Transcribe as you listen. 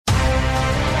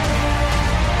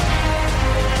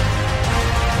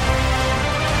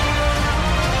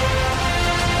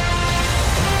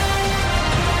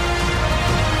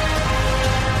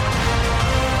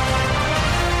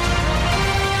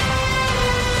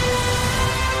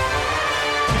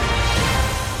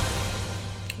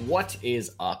What is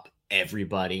up,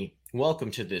 everybody? Welcome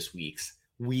to this week's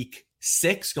Week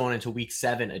 6, going into Week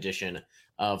 7 edition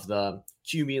of the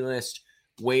Cumulist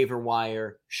Waiver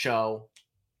Wire show.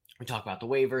 We talk about the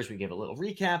waivers. We give a little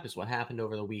recap as what happened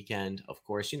over the weekend. Of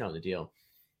course, you know the deal.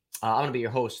 I'm going to be your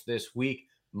host this week,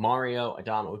 Mario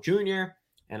Adamo Jr.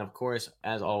 And of course,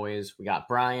 as always, we got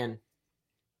Brian.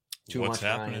 What's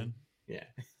happening? Brian.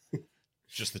 Yeah.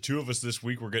 Just the two of us this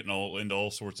week. We're getting into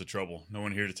all sorts of trouble. No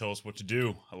one here to tell us what to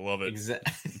do. I love it.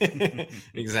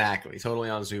 Exactly. Totally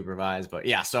unsupervised. But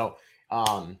yeah, so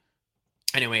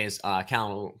anyways,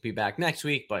 Callan will be back next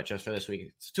week, but just for this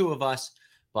week, it's two of us.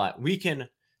 But we can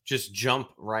just jump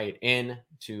right in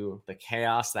to the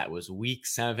chaos that was Week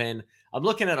 7. I'm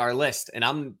looking at our list,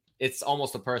 and it's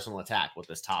almost a personal attack what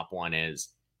this top one is.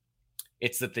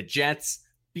 It's that the Jets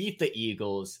beat the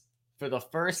Eagles for the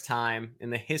first time in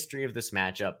the history of this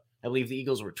matchup. I believe the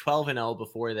Eagles were 12-0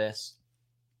 before this.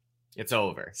 It's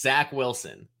over. Zach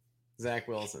Wilson.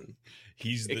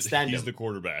 He's the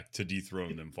quarterback to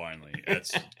dethrone them finally.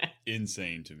 That's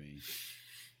insane to me.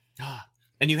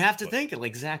 And you have to think,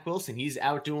 like, Zach Wilson, he's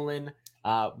out-dueling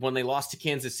when they lost to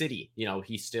Kansas City. You know,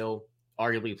 he still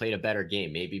arguably played a better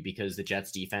game, maybe because the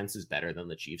Jets defense is better than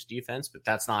the Chiefs defense, but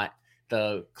that's not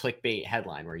the clickbait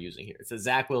headline we're using here. It says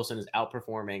Zach Wilson is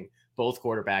outperforming both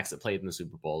quarterbacks that played in the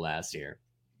Super Bowl last year.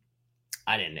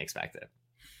 I didn't expect it.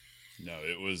 No,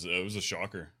 it was a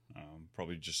shocker.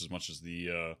 Probably just as much as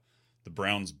the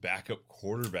Browns' backup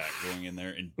quarterback going in there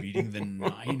and beating the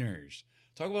Niners.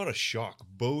 Talk about a shock.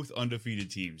 Both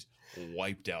undefeated teams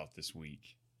wiped out this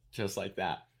week. Just like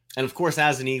that. And of course,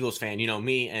 as an Eagles fan, you know,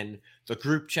 me and the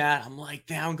group chat, I'm like,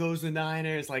 down goes the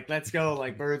Niners. Like, let's go.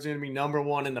 Like, Bird's going to be number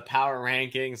one in the power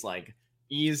rankings. Like,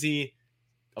 easy.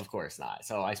 Of course not.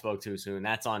 So I spoke too soon.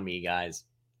 That's on me, guys.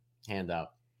 Hand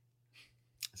up.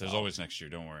 There's always next year.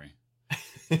 Don't worry.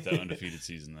 That undefeated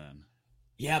season then.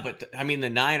 Yeah, but I mean, the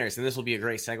Niners, and this will be a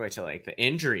great segue to like the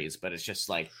injuries, but it's just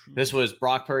like, this was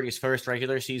Brock Purdy's first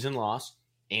regular season loss.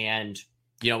 And,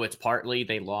 you know, it's partly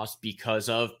they lost because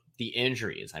of the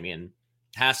injuries. I mean,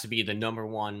 it has to be the number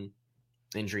one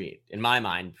injury in my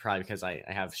mind, probably because I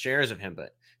have shares of him,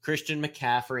 but Christian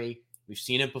McCaffrey, we've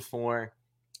seen it before.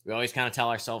 We always kind of tell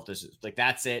ourselves this is like,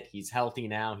 that's it. He's healthy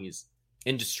now. He's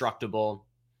indestructible.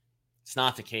 It's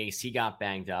not the case. He got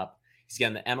banged up. He's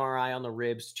getting the MRI on the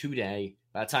ribs today.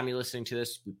 By the time you're listening to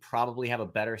this, we probably have a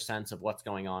better sense of what's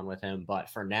going on with him. But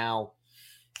for now,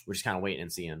 we're just kind of waiting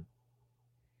and seeing.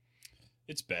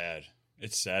 It's bad.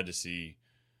 It's sad to see.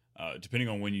 Depending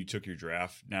on when you took your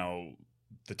draft, now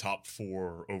the top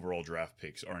 4 overall draft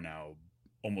picks are now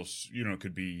almost,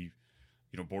 could be,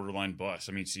 borderline bust.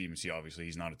 I mean, CMC, obviously,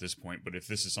 he's not at this point. But if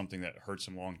this is something that hurts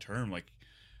him long term, like,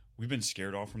 we've been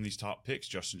scared off from these top picks.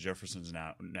 Justin Jefferson's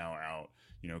now out.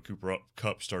 Cooper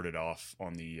Kupp started off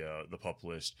on the PUP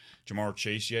list. Jamar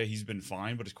Chase, yeah, he's been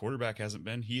fine, but his quarterback hasn't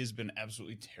been. He has been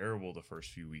absolutely terrible the first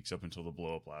few weeks up until the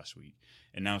blow-up last week.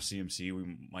 And now CMC,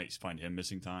 we might find him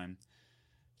missing time.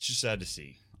 It's just sad to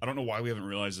see. I don't know why we haven't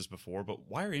realized this before, but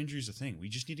why are injuries a thing? We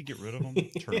just need to get rid of them,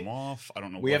 turn them off. I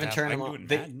don't know. We haven't turned them off.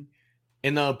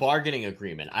 In the bargaining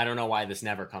agreement, I don't know why this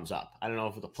never comes up. I don't know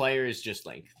if the players just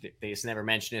like they just never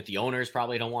mention it. The owners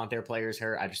probably don't want their players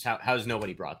hurt. How has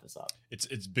nobody brought this up?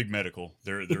 It's big medical.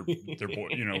 They're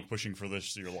pushing for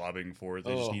this. You're lobbying for it.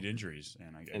 They just need injuries,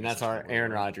 and that's our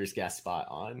Aaron Rodgers guest spot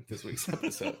on this week's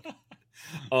episode.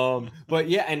 But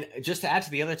yeah, and just to add to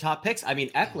the other top picks, I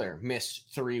mean, Eckler missed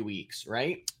 3 weeks,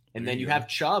 right? And then you have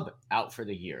Chubb out for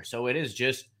the year. So it is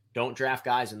just don't draft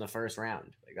guys in the first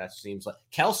round. Like that seems like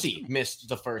Kelsey missed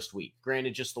the first week.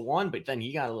 Granted, just the one, but then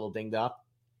he got a little dinged up.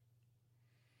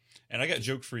 And I got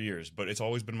joked for years, but it's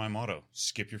always been my motto: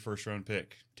 skip your first round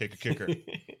pick, take a kicker,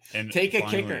 and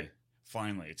kicker.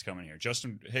 Finally, it's coming here.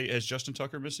 Has Justin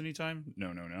Tucker missed any time?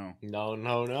 No.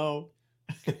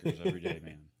 Kickers every day,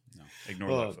 man. No,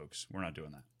 ignore that, folks. We're not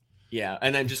doing that. Yeah,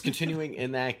 and then just continuing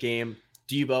in that game,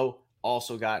 Debo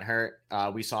also got hurt.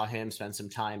 We saw him spend some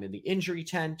time in the injury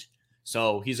tent.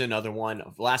 So he's another one.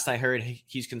 Last I heard,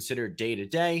 he's considered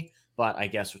day-to-day, but I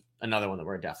guess another one that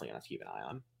we're definitely going to have to keep an eye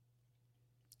on.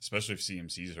 Especially if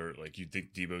CMC's hurt. Like, you'd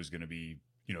think Debo's going to be,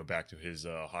 back to his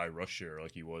high rush share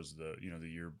like he was the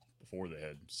year before they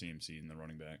had CMC in the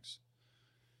running backs.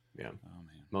 Yeah. Oh,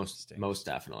 man. Most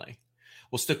definitely.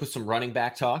 We'll stick with some running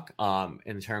back talk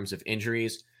in terms of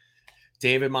injuries.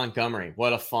 David Montgomery,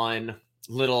 what a fun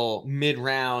little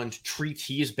mid-round treat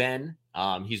he's been.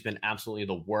 He's been absolutely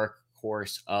the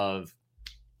workhorse of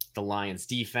the Lions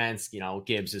defense.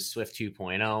 Gibbs is Swift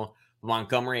 2.0.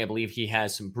 Montgomery, I believe he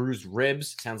has some bruised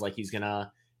ribs. Sounds like he's going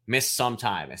to miss some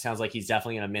time. It sounds like he's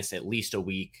definitely going to miss at least a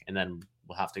week, and then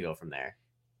we'll have to go from there.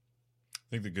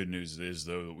 think the good news is,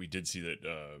 though, that we did see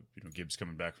that Gibbs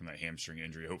coming back from that hamstring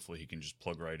injury. Hopefully he can just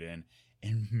plug right in.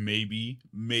 And maybe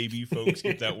folks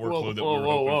get that workload that we were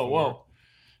hoping for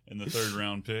in the 3rd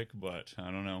round pick. But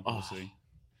I don't know. We'll see.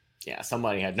 Yeah,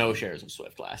 somebody had no shares of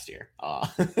Swift last year.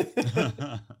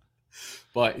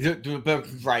 But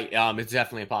right, it's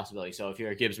definitely a possibility. So if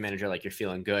you're a Gibbs manager, like you're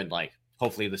feeling good, like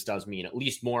hopefully this does mean at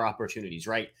least more opportunities,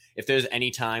 right? If there's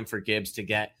any time for Gibbs to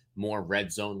get more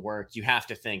red zone work, you have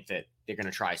to think that they're going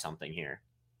to try something here.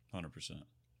 100%.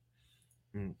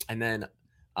 And then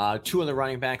 2 other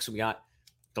running backs. We got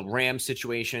the Rams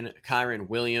situation. Kyron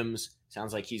Williams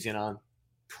sounds like he's going to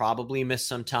probably miss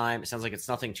some time. It sounds like it's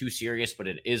nothing too serious, but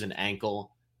it is an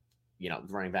ankle. The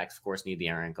running backs, of course, need the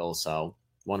ankle, so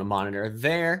want to monitor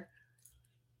there.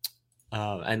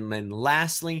 And then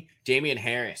lastly, Damian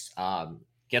Harris.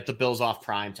 Get the Bills off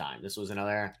prime time. This was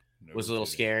a little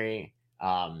scary.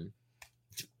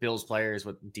 Bills players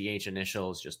with DH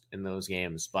initials just in those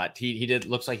games, but he did.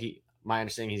 Looks like my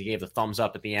understanding, he gave the thumbs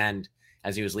up at the end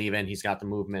as he was leaving. He's got the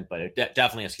movement, but it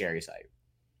definitely a scary sight.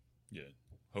 Yeah,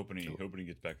 hoping he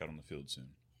gets back out on the field soon.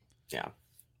 Yeah.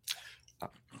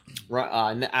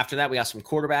 And after that, we got some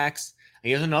quarterbacks. And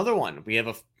here's another one. We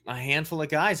have a handful of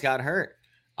guys got hurt.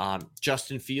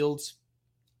 Justin Fields,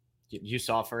 you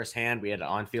saw firsthand. We had an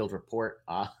on-field report,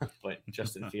 but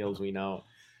Justin Fields, we know,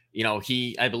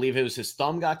 I believe it was his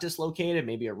thumb got dislocated,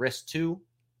 maybe a wrist too.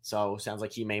 So sounds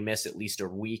like he may miss at least a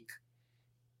week.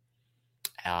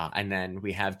 And then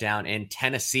we have down in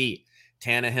Tennessee,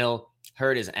 Tannehill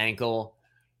hurt his ankle.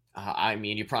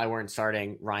 You probably weren't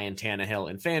starting Ryan Tannehill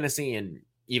in fantasy, and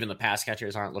even the pass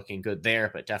catchers aren't looking good there,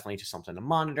 but definitely just something to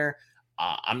monitor.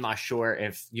 I'm not sure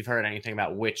if you've heard anything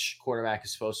about which quarterback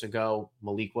is supposed to go,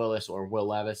 Malik Willis or Will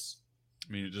Levis.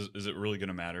 I mean, is it really going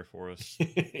to matter for us?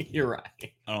 You're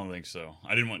right. I don't think so.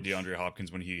 I didn't want DeAndre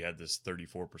Hopkins when he had this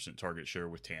 34% target share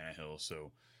with Tannehill.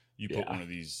 So you put one of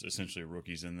these essentially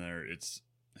rookies in there, it's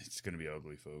going to be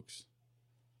ugly, folks.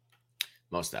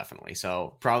 Most definitely.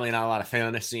 So probably not a lot of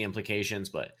fantasy implications,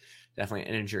 but definitely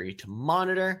an injury to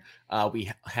monitor.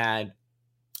 We had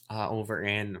over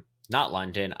in not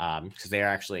London, because they're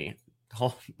actually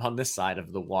on this side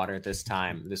of the water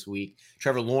this week.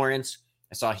 Trevor Lawrence,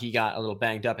 I saw he got a little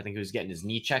banged up. I think he was getting his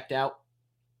knee checked out.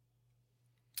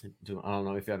 I don't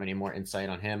know if you have any more insight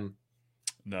on him.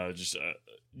 No, just,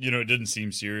 it didn't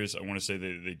seem serious. I want to say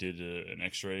they did an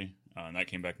x-ray, and that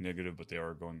came back negative, but they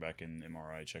are going back in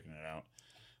MRI, checking it out.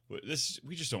 But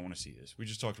we just don't want to see this. We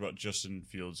just talked about Justin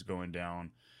Fields going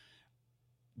down.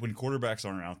 When quarterbacks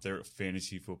aren't out there,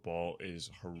 fantasy football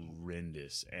is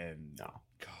horrendous. And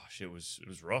gosh, it was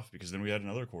rough, because then we had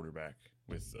another quarterback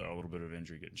with a little bit of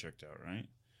injury getting checked out, right?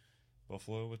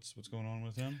 Buffalo, what's going on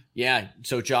with him? Yeah,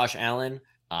 so Josh Allen,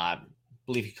 I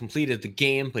believe he completed the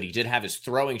game, but he did have his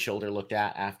throwing shoulder looked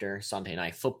at after Sunday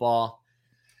Night Football.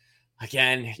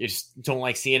 Again, you just don't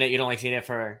like seeing it. You don't like seeing it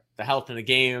for the health of the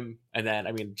game. And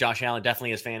then, Josh Allen definitely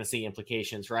has fantasy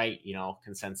implications, right?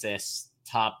 Consensus,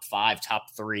 top 5, top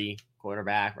 3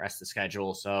 quarterback, rest of the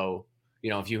schedule. So,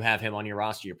 if you have him on your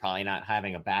roster, you're probably not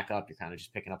having a backup. You're kind of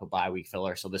just picking up a bye week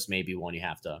filler. So this may be one you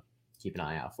have to keep an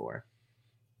eye out for.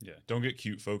 Yeah, don't get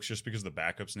cute, folks. Just because the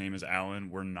backup's name is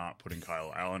Allen, we're not putting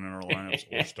Kyle Allen in our lineups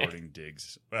or starting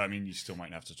Diggs. Well, you still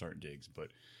might have to start Diggs, but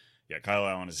yeah, Kyle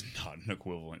Allen is not an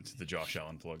equivalent to the Josh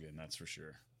Allen plug-in, that's for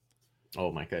sure.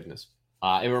 Oh, my goodness.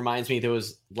 It reminds me, there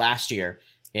was last year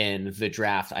in the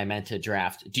draft, I meant to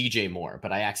draft DJ Moore,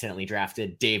 but I accidentally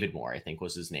drafted David Moore, I think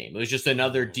was his name. It was just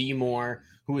another D Moore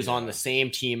who was on the same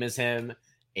team as him.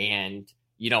 And,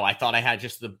 I thought I had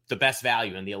just the best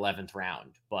value in the 11th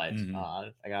round, but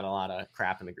I got a lot of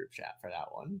crap in the group chat for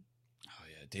that one. Oh,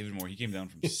 yeah. David Moore, he came down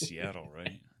from Seattle,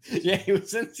 right? Yeah, he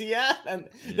was in Seattle, and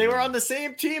they were on the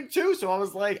same team too. So I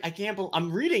was like, I can't believe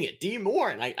I'm reading it, D Moore,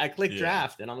 and I clicked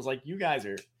draft, and I was like, you guys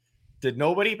did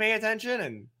nobody pay attention?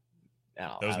 And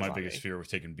that was my biggest fear with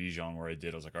taking Bijan where I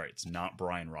did. I was like, all right, it's not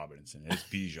Brian Robinson, it's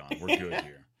Bijan. We're good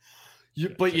here.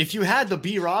 But if you had the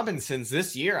B Robinsons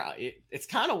this year, it's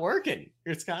kind of working.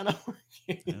 It's kind of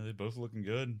working. Yeah, they're both looking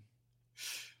good.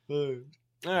 All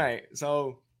right,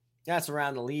 so that's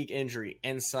around the league injury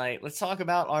insight. Let's talk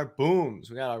about our booms.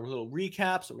 We got our little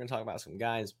recaps. So we're going to talk about some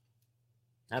guys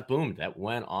that boomed, that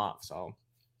went off. So,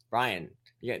 Brian,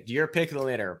 your pick of the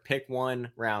litter. Pick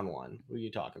one, round one. Who are you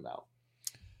talking about?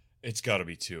 It's got to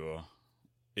be Tua.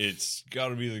 It's got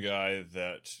to be the guy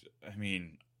that,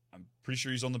 I'm pretty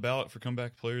sure he's on the ballot for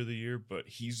comeback player of the year, but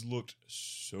he's looked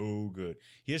so good.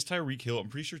 He has Tyreek Hill. I'm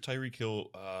pretty sure Tyreek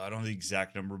Hill, I don't know the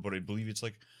exact number, but I believe it's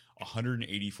like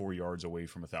 184 yards away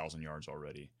from 1,000 yards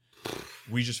already.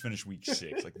 We just finished week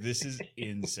 6. Like, this is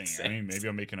insane. Maybe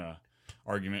I'm making a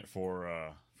argument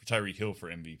for Tyreek Hill for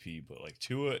MVP, but like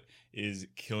Tua is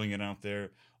killing it out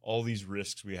there. All these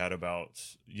risks we had about,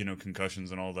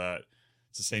 concussions and all that.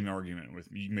 It's the same argument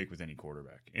you can make with any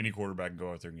quarterback. Any quarterback can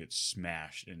go out there and get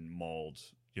smashed and mauled,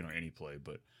 any play.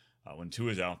 But when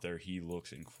Tua's out there, he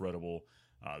looks incredible.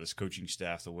 This coaching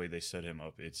staff, the way they set him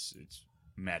up, it's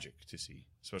magic to see,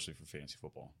 especially for fantasy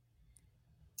football.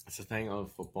 It's the thing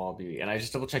of football beauty. And I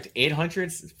just double checked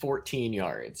 814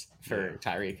 yards for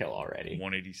Tyreek Hill already.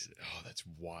 186. Oh, that's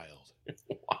wild.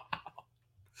 Wow.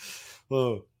 Whoa.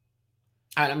 All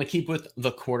right, I'm going to keep with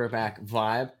the quarterback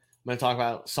vibe. I'm going to talk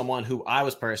about someone who I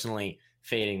was personally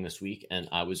fading this week, and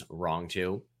I was wrong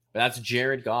too. But that's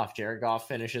Jared Goff. Jared Goff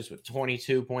finishes with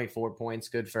 22.4 points.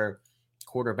 Good for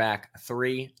quarterback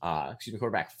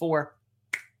 4.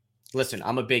 Listen,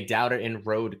 I'm a big doubter in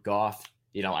road Goff.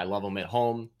 I love him at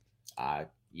home.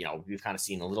 We've kind of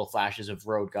seen a little flashes of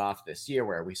road Goff this year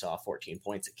where we saw 14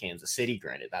 points at Kansas City.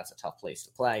 Granted, that's a tough place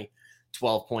to play.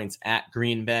 12 points at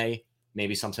Green Bay.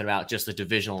 Maybe something about just the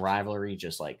divisional rivalry,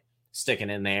 just like sticking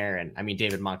in there. And I mean,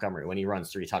 David Montgomery, when he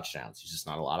runs 3 touchdowns, there's just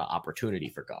not a lot of opportunity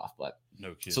for Goff. But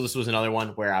no kidding. So this was another one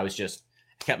where I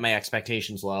kept my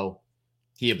expectations low.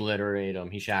 He obliterated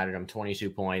him. He shattered him, 22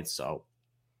 points. So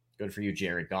good for you,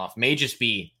 Jared Goff. May just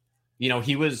be,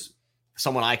 he was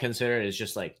someone I consider is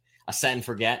just like a set and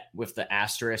forget with the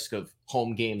asterisk of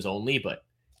home games only, but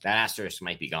that asterisk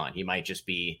might be gone. He might just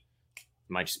be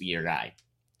your guy.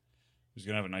 He's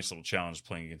going to have a nice little challenge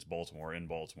playing against Baltimore in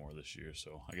Baltimore this year,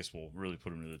 so I guess we'll really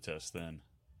put him to the test then.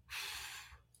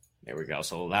 There we go.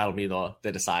 So that'll be the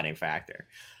deciding factor.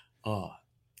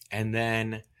 And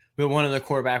then we have one other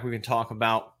quarterback we can talk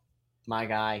about. My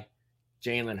guy,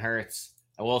 Jalen Hurts.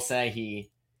 I will say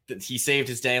he saved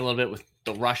his day a little bit with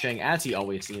the rushing, as he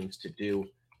always seems to do.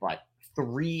 But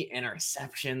 3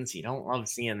 interceptions, you don't love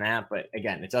seeing that. But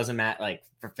again, it doesn't matter. Like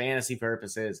for fantasy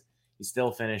purposes, he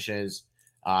still finishes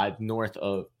north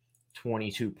of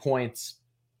 22 points.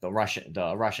 The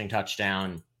rushing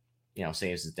touchdown,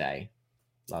 saves his day.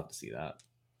 Love to see that.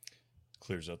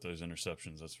 Clears out those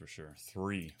interceptions, that's for sure.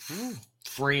 3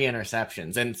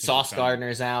 interceptions, and Sauce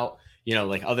Gardner's out.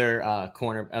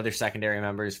 Other secondary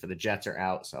members for the Jets are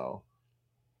out. So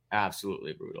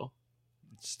absolutely brutal.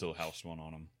 It's still house one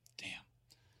on him.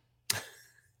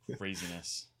 Damn.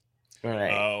 Craziness. All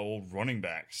right. Running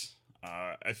backs.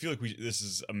 I feel like this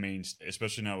is a mainstay,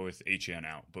 especially now with HN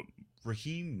out. But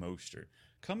Raheem Mostert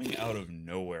coming out of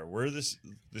nowhere, where this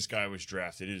guy was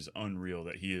drafted, it is unreal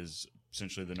that he is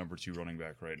essentially the number 2 running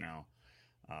back right now.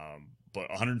 But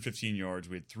 115 yards,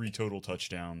 we had 3 total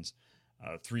touchdowns,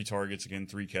 3 targets, again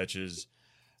 3 catches.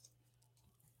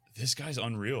 This guy's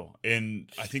unreal, and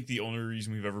I think the only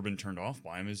reason we've ever been turned off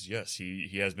by him is yes, he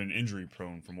has been injury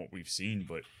prone from what we've seen,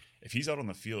 but if he's out on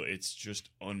the field, it's just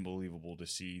unbelievable to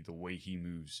see the way he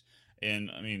moves.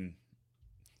 And, I mean,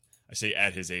 I say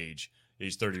at his age.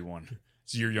 He's 31.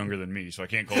 It's a year younger than me, so I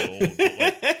can't call it old.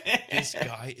 But this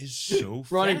guy is so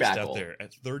fast out there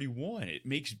at 31. It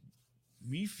makes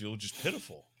me feel just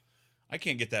pitiful. I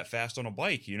can't get that fast on a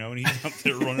bike, and he's out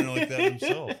there running like that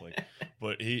himself.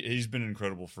 But he's been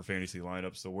incredible for fantasy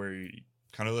lineups, the way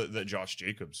kind of that Josh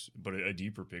Jacobs, but a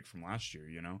deeper pick from last year,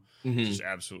 Mm-hmm. Just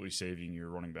absolutely saving your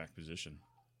running back position.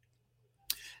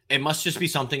 It must just be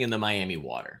something in the Miami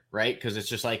water, right? Because it's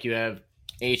just like you have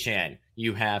HN,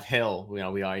 you have Hill, we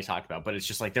already talked about, but it's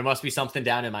just like there must be something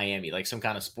down in Miami, like some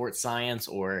kind of sports science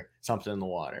or something in the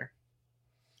water.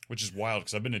 Which is wild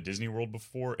because I've been to Disney World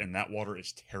before, and that water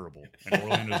is terrible. And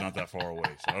Orlando's not that far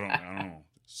away, so I don't know.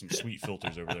 Some sweet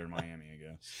filters over there in Miami, I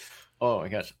guess. Oh my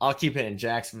gosh. I'll keep it in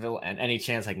Jacksonville, and any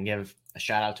chance I can give a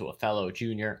shout out to a fellow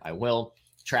junior, I will.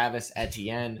 Travis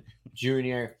Etienne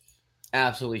Jr.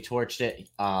 absolutely torched it.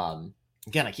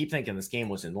 Again, I keep thinking this game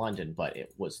was in London, but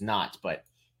it was not. But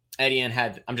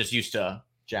Etienne I'm just used to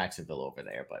Jacksonville over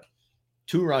there, but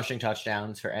 2 rushing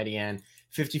touchdowns for Etienne,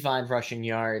 55 rushing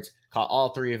yards, caught all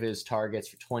 3 of his targets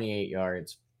for 28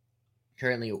 yards.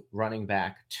 Currently running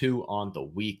back 2 on the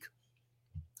week.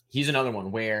 He's another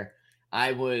one where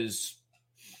I'll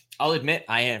admit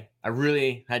I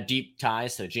really had deep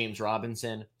ties to James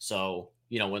Robinson. So,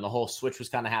 when the whole switch was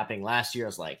kind of happening last year, I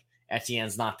was like,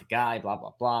 Etienne's not the guy, blah,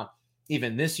 blah, blah.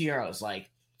 Even this year, I was like,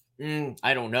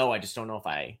 I don't know. I just don't know if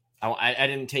I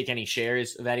didn't take any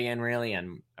shares of Etienne really.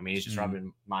 And I mean, he's just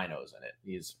rubbing my nose in it.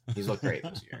 He's looked great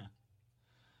this year.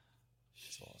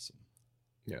 That's awesome.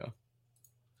 Yeah.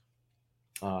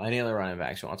 Any other running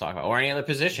backs you want to talk about, or any other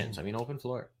positions? I mean, open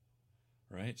floor.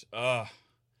 Right.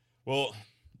 Well,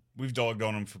 we've dogged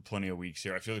on him for plenty of weeks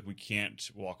here. I feel like we can't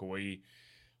walk away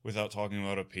without talking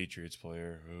about a Patriots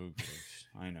player. Oh, gosh.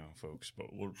 I know, folks, but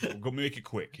we'll go make it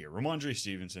quick here. Ramondre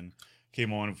Stevenson,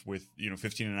 came on with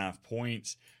 15.5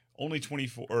 points, only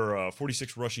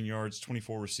 46 rushing yards,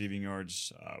 24 receiving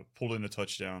yards, pulled in a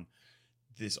touchdown.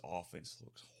 This offense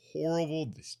looks horrible.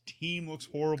 This team looks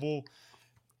horrible.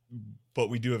 But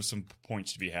we do have some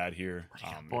points to be had here.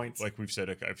 Points. Like we've said,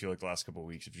 I feel like the last couple of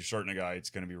weeks, if you're starting a guy, it's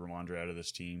going to be Ramondre out of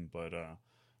this team. But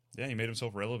yeah, he made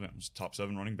himself relevant. He was top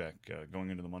 7 running back going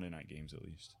into the Monday night games at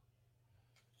least.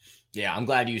 Yeah, I'm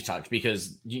glad you talked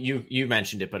because you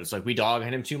mentioned it, but it's like we dog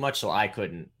on him too much, so I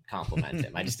couldn't compliment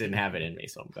him. I just didn't have it in me,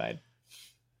 so I'm glad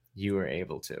you were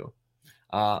able to.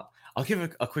 I'll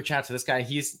give a quick shout out to this guy.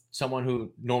 He's someone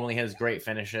who normally has great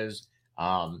finishes,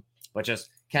 but just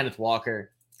Kenneth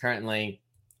Walker, currently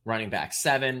running back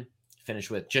 7, finished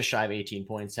with just shy of 18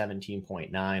 points,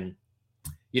 17.9.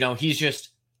 He's just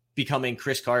becoming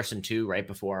Chris Carson too, right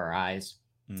before our eyes.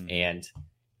 And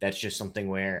that's just something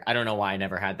where I don't know why I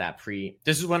never had that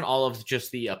this is when all of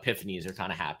just the epiphanies are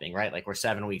kind of happening, right? Like we're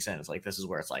 7 weeks in. It's like, this is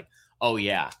where it's like, oh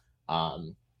yeah.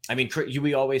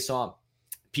 We always saw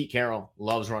Pete Carroll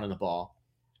loves running the ball.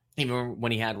 Even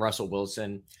when he had Russell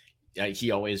Wilson,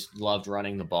 he always loved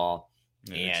running the ball.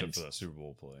 Yeah, except for that Super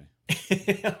Bowl play.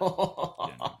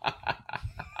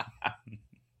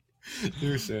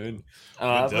 Too soon.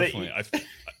 Definitely. I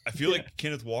feel like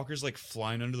Kenneth Walker's like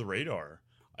flying under the radar.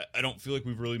 I don't feel like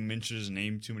we've really mentioned his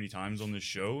name too many times on this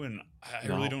show, and I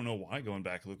really don't know why. Going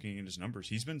back looking at his numbers,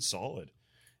 he's been solid.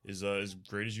 Is as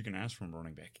great as you can ask from a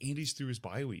running back. And he's through his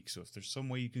bye week, so if there's some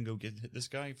way you can go get this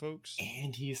guy, folks.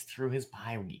 And he's through his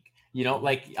bye week.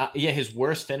 His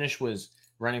worst finish was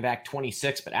running back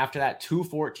 26, but after that,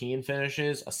 214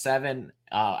 finishes, a 7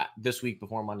 this week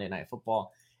before Monday Night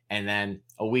Football, and then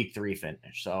a week 3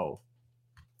 finish. So,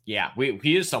 yeah,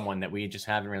 he is someone that we just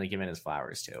haven't really given his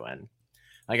flowers to, and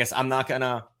I guess I'm not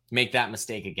gonna make that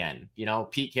mistake again.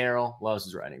 Pete Carroll loves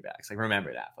his running backs. Like,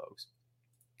 remember that, folks.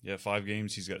 Yeah, 5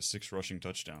 games, he's got 6 rushing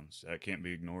touchdowns. That can't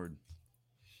be ignored.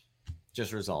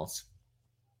 Just results.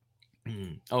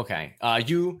 Okay.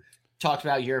 You talked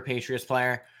about your Patriots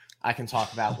player. I can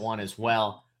talk about one as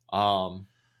well.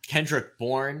 Kendrick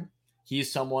Bourne.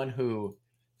 He's someone who,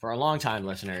 for a long time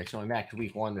listeners, going back to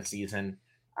week 1 this season,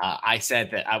 I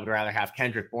said that I would rather have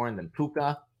Kendrick Bourne than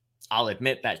Puka. I'll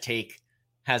admit that take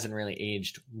hasn't really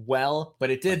aged well, but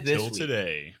it did this week.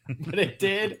 Today. But it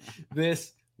did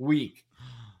this week.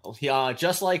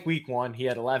 Just like week 1, he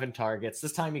had 11 targets.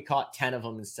 This time he caught 10 of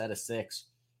them instead of 6.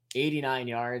 89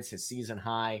 yards, his season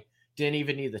high. Didn't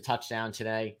even need the touchdown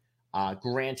today.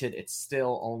 Granted, it's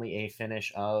still only a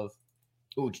finish of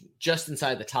just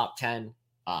inside the top 10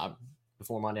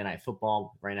 before Monday Night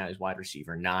Football. Right now he's wide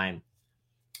receiver 9.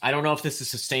 I don't know if this is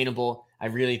sustainable. I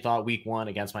really thought week 1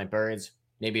 against my Birds,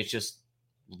 maybe it's just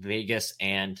Vegas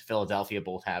and Philadelphia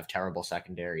both have terrible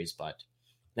secondaries, but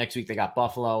next week they got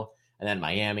Buffalo and then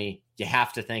Miami. You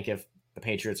have to think if the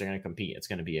Patriots are going to compete, it's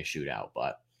going to be a shootout,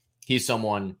 but he's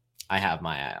someone I have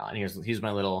my eye on. He's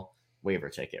my little waiver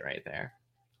ticket right there.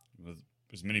 With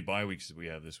as many bye weeks as we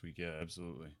have this week, yeah,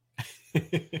 absolutely.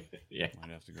 Yeah.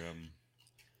 Might have to grab him.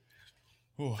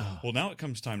 Well, now it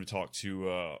comes time to talk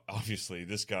to, obviously,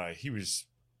 this guy. He was,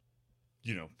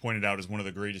 pointed out as one of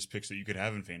the greatest picks that you could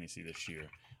have in fantasy this year.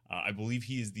 I believe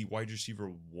he is the wide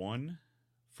receiver 1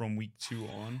 from week 2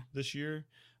 on this year.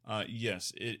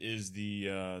 Yes, it is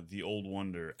the old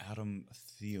wonder, Adam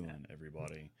Thielen,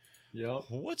 everybody. Yep.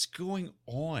 What's going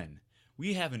on?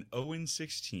 We have an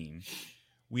 0-16.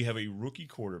 We have a rookie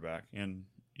quarterback and,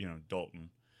 Dalton.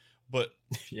 But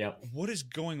yep. What is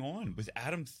going on with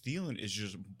Adam Thielen is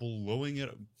just blowing it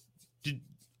up.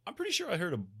 I'm pretty sure I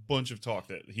heard a bunch of talk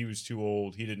that he was too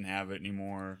old. He didn't have it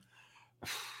anymore.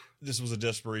 This was a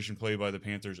desperation play by the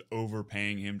Panthers,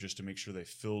 overpaying him just to make sure they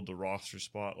filled the roster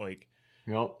spot.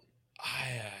 Yep.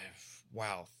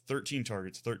 Wow. 13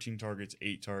 targets,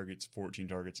 8 targets, 14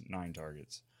 targets, 9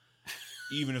 targets.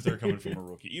 Even if they're coming from a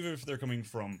rookie, even if they're coming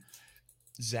from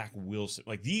Zach Wilson.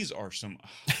 These are some...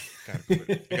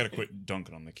 I gotta quit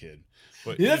dunking on the kid.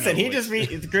 But listen, he just beat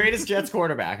the greatest Jets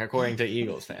quarterback, according to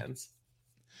Eagles fans.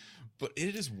 But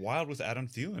it is wild with Adam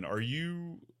Thielen. Are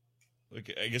you...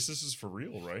 I guess this is for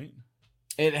real, right?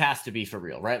 It has to be for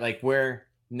real, right? We're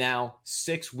now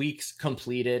 6 weeks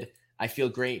completed. I feel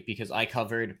great because I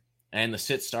covered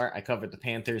the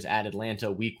Panthers at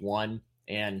Atlanta week 1.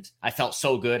 And I felt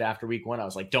so good after week 1. I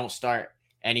was like, don't start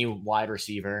any wide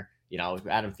receiver.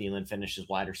 Adam Thielen finished as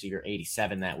wide receiver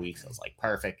 87 that week. So I was like,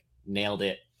 perfect. Nailed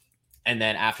it. And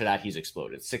then after that, he's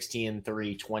exploded. 16,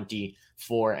 3,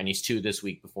 24, and he's 2 this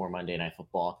week before Monday Night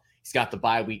Football. He's got the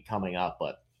bye week coming up,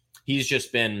 but he's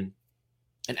just been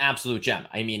an absolute gem.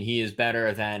 He is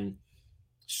better than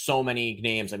so many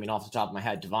names. Off the top of my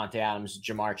head, Devontae Adams,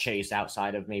 Jamar Chase,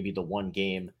 outside of maybe the one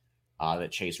game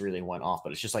that Chase really went off.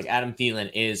 But it's just like Adam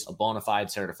Thielen is a bona fide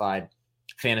certified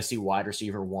fantasy wide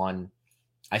receiver 1.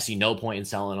 I see no point in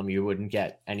selling him. You wouldn't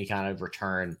get any kind of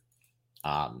return.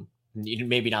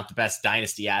 Maybe not the best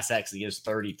dynasty asset because he is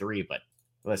 33, but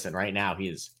listen, right now he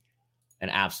is an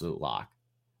absolute lock.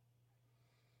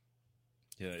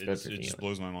 Yeah, it just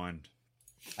blows my mind.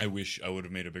 I wish I would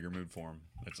have made a bigger move for him.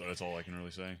 That's all I can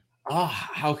really say. Oh,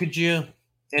 how could you?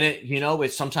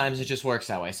 And sometimes it just works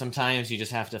that way. Sometimes you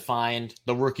just have to find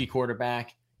the rookie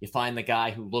quarterback. You find the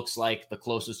guy who looks like the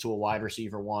closest to a wide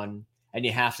receiver 1, and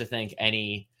you have to think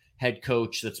any head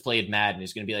coach that's played Madden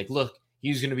is going to be like, look,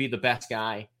 he's going to be the best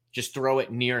guy. Just throw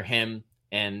it near him,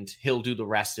 and he'll do the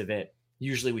rest of it.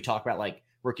 Usually we talk about like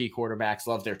rookie quarterbacks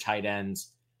love their tight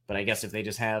ends, but I guess if they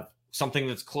just have something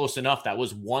that's close enough that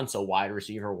was once a wide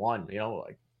receiver 1,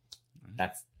 like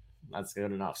that's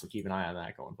good enough. So keep an eye on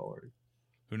that going forward.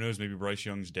 Who knows? Maybe Bryce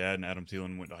Young's dad and Adam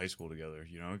Thielen went to high school together.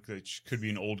 It could be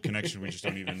an old connection we just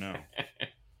don't even know.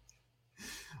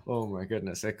 Oh my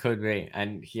goodness, it could be.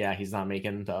 And yeah, he's not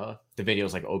making the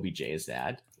videos like OBJ's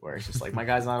dad, where it's just like my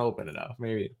guy's not open enough.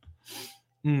 Maybe.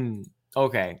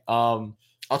 Okay. I'll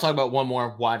talk about one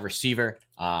more wide receiver.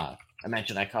 I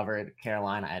mentioned I covered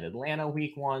Carolina at Atlanta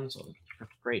week 1, so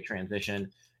great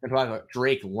transition. I'm talking about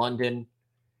Drake London.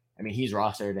 I mean, he's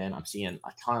rostered in. I'm seeing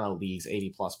a ton of leagues,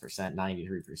 80+%,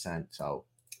 93%. So,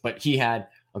 but he had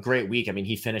a great week. I mean,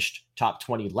 he finished top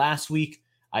 20 last week.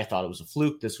 I thought it was a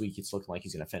fluke. This week, it's looking like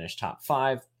he's going to finish top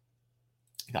 5.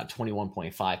 He got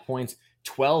 21.5 points,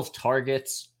 12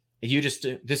 targets.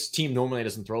 This team normally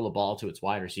doesn't throw the ball to its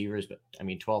wide receivers, but I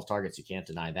mean, 12 targets, you can't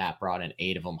deny that. Brought in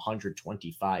 8 of them,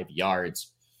 125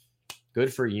 yards.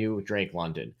 Good for you, Drake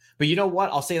London. But you know what?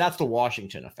 I'll say that's the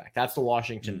Washington effect. That's the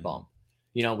Washington bump.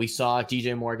 We saw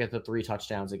DJ Moore get the 3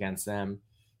 touchdowns against them.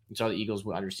 We saw the Eagles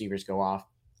wide receivers go off.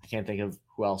 I can't think of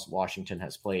who else Washington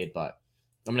has played, but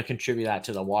I'm going to contribute that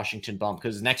to the Washington bump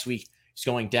because next week he's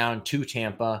going down to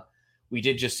Tampa. We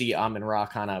did just see Amon-Ra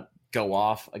kind of go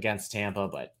off against Tampa,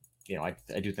 but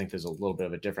I do think there's a little bit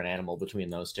of a different animal between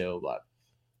those two. But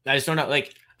I just don't know.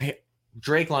 Like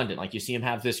Drake London, like you see him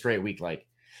have this great week. Like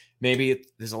maybe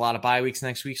there's a lot of bye weeks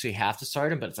next week, so you have to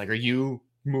start him. But it's like, are you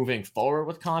moving forward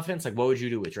with confidence? Like, what would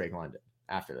you do with Drake London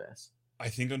after this? I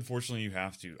think, unfortunately, you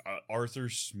have to. Arthur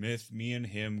Smith, me and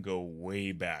him go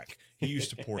way back. He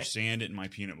used to pour sand in my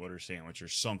peanut butter sandwich or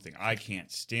something. I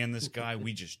can't stand this guy.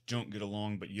 We just don't get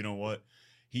along. But you know what?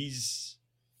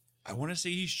 I want to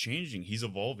say he's changing. He's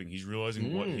evolving. He's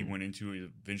realizing what he went into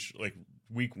eventually. Like,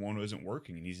 week 1 wasn't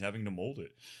working, and he's having to mold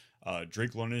it.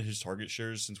 Drake London, his target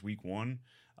shares since week 1,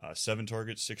 7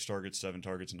 targets, 6 targets, 7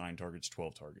 targets, 9 targets,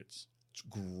 12 targets. It's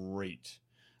great.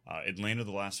 Atlanta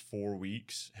the last 4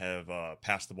 weeks have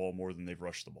passed the ball more than they've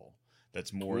rushed the ball.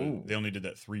 That's more. Ooh. They only did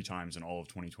that 3 times in all of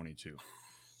 2022.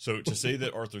 So to say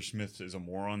that Arthur Smith is a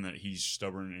moron, that he's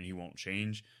stubborn and he won't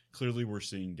change, clearly we're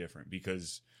seeing different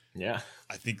because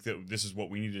I think that this is what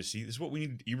we need to see. This is what we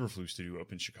needed Eberflus to do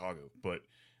up in Chicago, but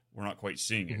we're not quite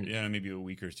seeing it. Yeah, maybe a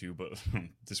week or two, but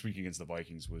this week against the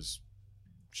Vikings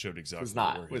showed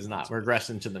exactly. Was not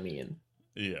regressing to the mean.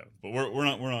 Yeah, but we're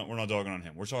not dogging on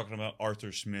him. We're talking about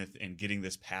Arthur Smith and getting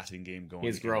this passing game going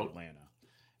in Atlanta,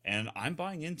 and I'm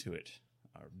buying into it.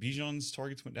 Bijan's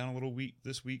targets went down a little weak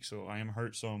this week, so I am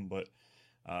hurt some, but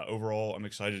overall, I'm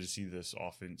excited to see this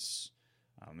offense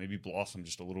maybe blossom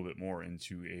just a little bit more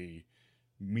into a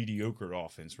mediocre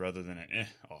offense rather than an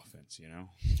offense.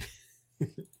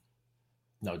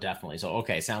 No, definitely. So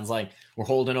okay, sounds like we're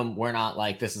holding them. We're not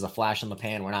like this is a flash in the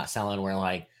pan. We're not selling. We're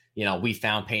like, we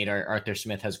found Pater. Arthur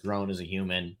Smith has grown as a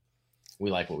human. We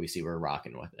like what we see. We're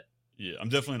rocking with it. Yeah, I'm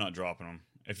definitely not dropping him.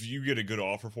 If you get a good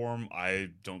offer for him,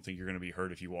 I don't think you're going to be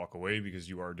hurt if you walk away because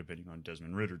you are depending on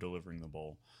Desmond Ridder delivering the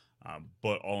ball.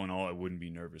 But all in all, I wouldn't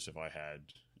be nervous if I had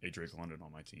a Drake London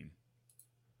on my team.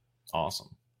 Awesome.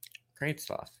 Great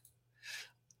stuff.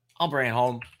 I'll bring it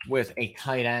home with a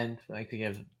tight end. I like to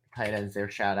give tight ends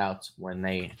their shout outs when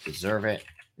they deserve it.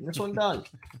 And this one does.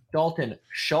 Dalton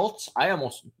Schultz. I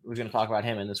almost was going to talk about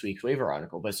him in this week's waiver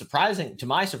article, but to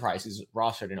my surprise, he's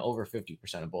rostered in over 50%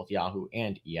 of both Yahoo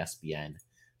and ESPN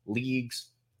leagues.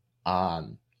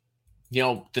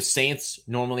 The Saints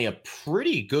normally a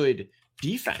pretty good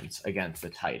defense against the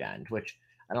tight end, which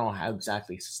I don't know how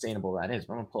exactly sustainable that is,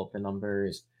 but I'm going to pull up the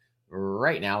numbers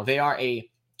right now. They are a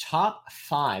top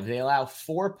 5. They allow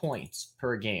 4 points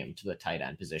per game to the tight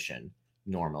end position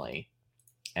normally.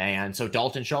 And so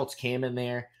Dalton Schultz came in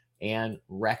there and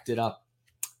wrecked it up.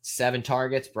 7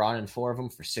 targets, brought in 4 of them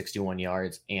for 61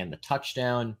 yards and the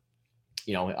touchdown.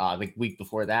 The week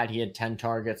before that, he had 10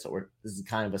 targets. So this is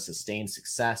kind of a sustained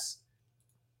success.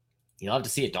 You'll have to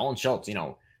see it. Dalton Schultz,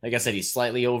 Like I said, he's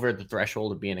slightly over the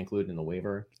threshold of being included in the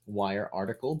waiver wire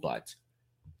article, but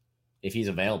if he's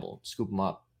available, scoop him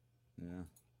up. Yeah.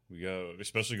 We go,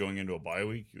 especially going into a bye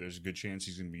week. There's a good chance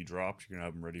he's going to be dropped. You're going to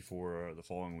have him ready for the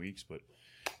following weeks, but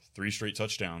 3 straight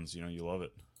touchdowns, you love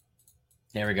it.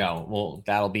 There we go. Well,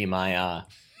 that'll be my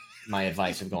my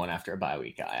advice of going after a bye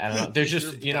week guy. I don't know. There's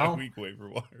just bye week waiver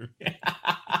wire.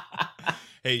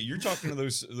 Hey, you're talking to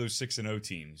those 6-0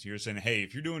 teams. You're saying, hey,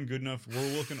 if you're doing good enough,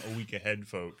 we're looking a week ahead,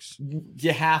 folks.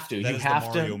 You have to. That you is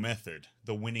have the Mario to. method,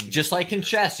 the winning. Just like in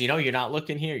chess, you're not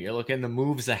looking here. You're looking the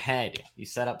moves ahead. You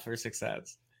set up for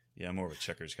success. Yeah, I'm more of a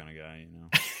checkers kind of guy,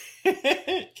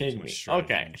 Kidding me.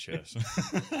 Okay.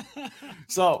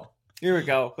 So here we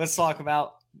go. Let's talk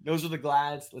about those are the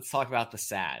glads. Let's talk about the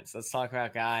sads. Let's talk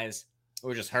about guys who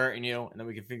are just hurting you, and then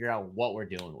we can figure out what we're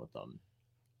doing with them.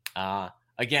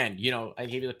 Again, I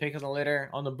gave you the pick of the litter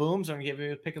on the booms. I'm gonna give you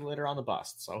the pick of the litter on the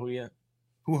busts. So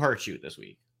who hurt you this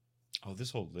week? Oh,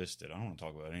 this whole list, I don't want to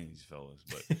talk about any of these fellas,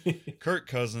 but Kirk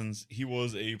Cousins, he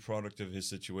was a product of his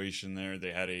situation there.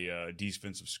 They had a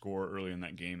defensive score early in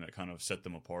that game that kind of set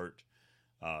them apart,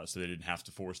 so they didn't have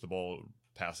to force the ball,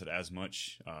 pass it as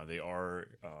much. They are,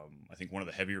 I think, one of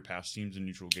the heavier pass teams in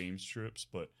neutral game strips,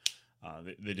 but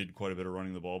they did quite a bit of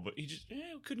running the ball, but he just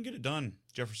couldn't get it done.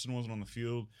 Jefferson wasn't on the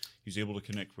field. He was able to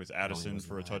connect with Addison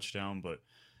for a touchdown, but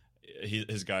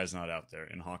his guy's not out there,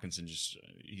 and Hawkinson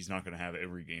he's not going to have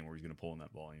every game where he's going to pull in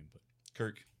that volume. But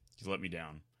Kirk, you let me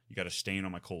down. You got a stain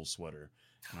on my Kohl's sweater,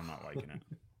 and I'm not liking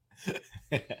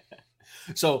it.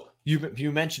 So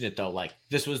you mentioned it though, like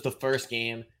this was the first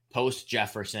game post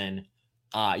Jefferson.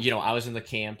 I was in the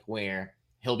camp where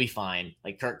he'll be fine.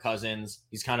 Like Kirk Cousins,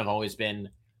 he's kind of always been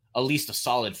at least a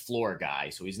solid floor guy,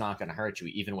 so he's not going to hurt you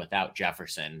even without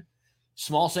Jefferson.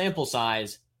 Small sample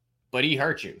size, but he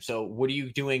hurt you. So what are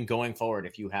you doing going forward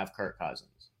if you have Kirk Cousins?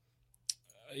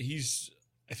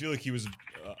 I feel like he was,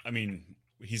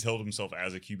 he's held himself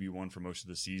as a QB1 for most of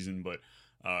the season, but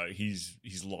he's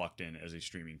locked in as a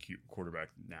streaming quarterback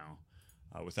now.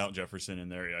 Without Jefferson in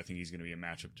there, I think he's going to be a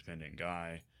matchup dependent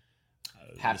guy.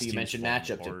 Happy you mentioned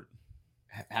matchup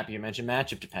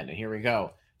dependent. Here we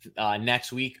go.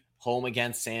 Next week, home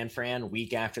against San Fran.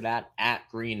 Week after that, at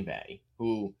Green Bay,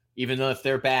 who, even though if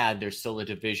they're bad, there's still a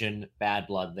division bad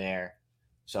blood there.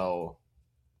 So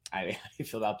I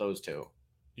feel about those two.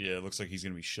 Yeah, it looks like he's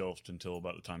going to be shelved until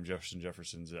about the time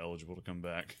Jefferson's eligible to come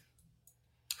back.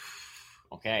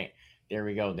 Okay, there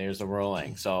we go. There's the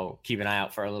rolling. So keep an eye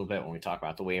out for a little bit when we talk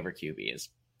about the waiver QBs.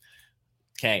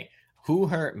 Okay, who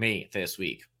hurt me this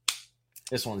week?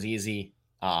 This one's easy.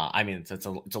 It's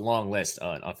a long list,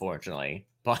 unfortunately.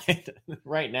 But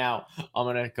right now, I'm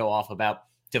going to go off about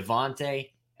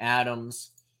Davante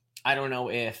Adams. I don't know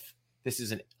if this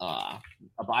is a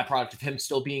byproduct of him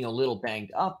still being a little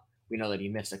banged up. We know that he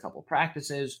missed a couple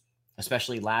practices,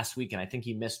 especially last week, and I think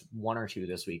he missed 1 or 2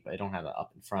 this week, but I don't have it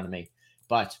up in front of me.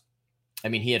 But,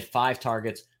 he had 5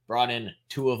 targets, brought in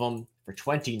 2 of them for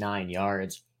 29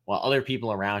 yards, while other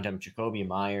people around him, Jacoby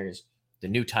Myers, the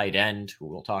new tight end, who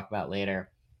we'll talk about later,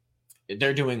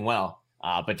 they're doing well.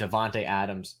 But Davante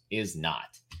Adams is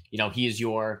not. He is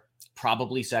your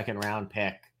probably second-round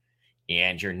pick,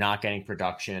 and you're not getting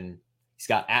production. He's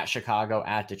got at Chicago,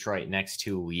 at Detroit next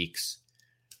 2 weeks.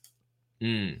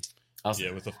 With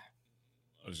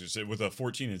a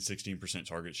 14 and 16%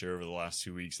 target share over the last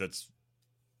 2 weeks, that's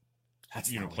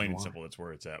plain and simple. That's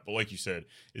where it's at. But like you said,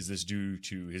 is this due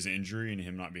to his injury and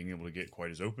him not being able to get quite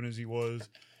as open as he was?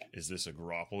 Is this a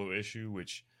Garoppolo issue,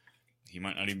 which he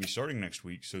might not even be starting next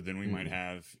week? So then we might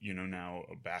have, now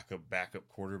a backup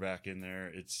quarterback in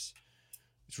there. It's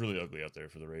really ugly out there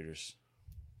for the Raiders.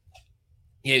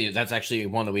 Yeah, that's actually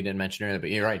one that we didn't mention earlier,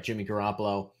 but you're right. Jimmy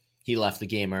Garoppolo, he left the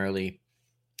game early.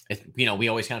 We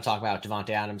always kind of talk about Davante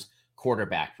Adams,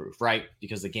 quarterback proof, right?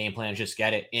 Because the game plan is just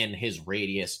get it in his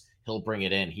radius. He'll bring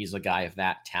it in. He's a guy of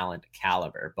that talent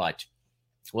caliber, but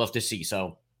we'll have to see.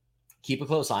 So keep a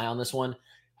close eye on this one.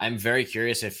 I'm very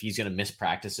curious if he's going to miss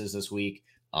practices this week,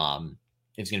 if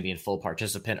he's going to be in full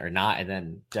participant or not, and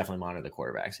then definitely monitor the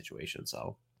quarterback situation.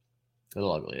 So a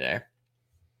little ugly there.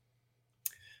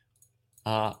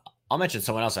 I'll mention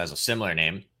someone else that has a similar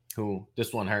name, who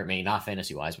this one hurt me, not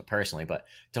fantasy-wise, but personally, but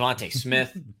Devontae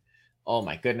Smith. Oh,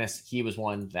 my goodness. He was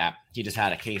one that he just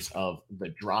had a case of the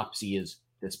dropsies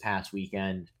this past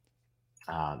weekend.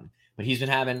 But he's been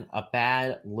having a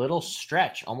bad little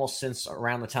stretch almost since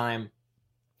around the time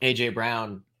A.J.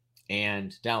 Brown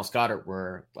and Dallas Goedert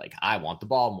were like, I want the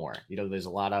ball more. There's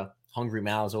a lot of hungry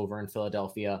mouths over in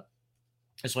Philadelphia.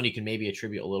 This one you can maybe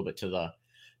attribute a little bit to the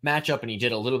matchup, and he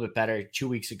did a little bit better 2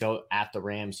 weeks ago at the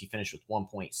Rams. He finished with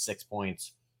 1.6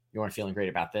 points. you weren't feeling great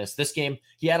about this. This game,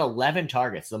 he had 11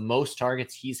 targets, the most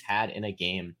targets he's had in a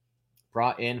game.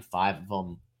 Brought in 5 of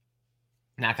them.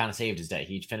 And that kind of saved his day.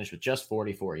 He finished with just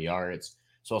 44 yards.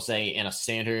 So I'll say in a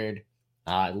standard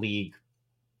league,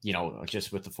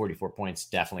 just with the 44 points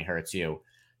definitely hurts you.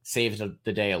 Saves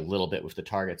the day a little bit with the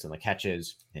targets and the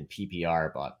catches in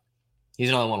PPR, but he's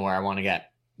another one where I want to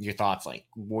get your thoughts, like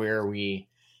where are we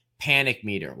panic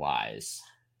meter wise?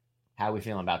 How are we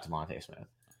feeling about DeVonta Smith?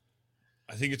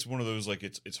 I think it's one of those, like,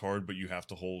 it's hard, but you have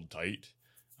to hold tight.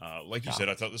 Like you said,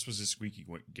 I thought this was a squeaky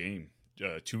game.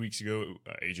 2 weeks ago,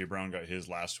 A.J. Brown got his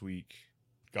last week.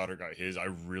 Goddard got his.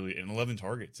 In 11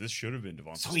 targets. This should have been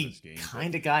DeVonta Smith's game.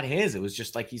 Kind of got his. It was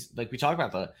just like we talked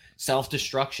about the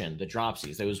self-destruction, the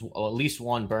dropsies. There was at least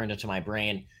one burned into my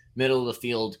brain. Middle of the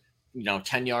field,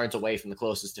 10 yards away from the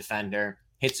closest defender,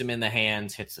 hits him in the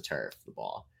hands, hits the turf, the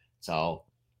ball. So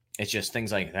it's just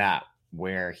things like that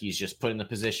where he's just put in the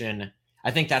position. I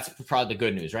think that's probably the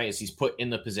good news, right? Is he's put in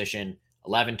the position,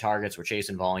 11 targets, we're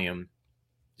chasing volume.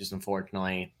 Just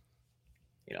unfortunately,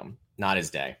 not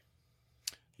his day.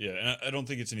 Yeah, and I don't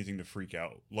think it's anything to freak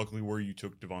out. Luckily, where you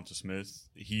took DeVonta Smith,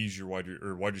 he's your wide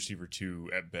receiver 2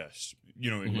 at best,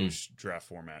 in most draft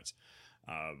formats.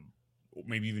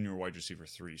 Maybe even your wide receiver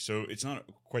 3. So it's not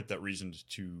quite that reason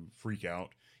to freak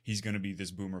out. He's going to be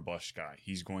this boomer bust guy.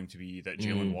 He's going to be that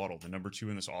Jalen Waddle, the number 2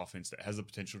 in this offense that has the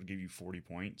potential to give you 40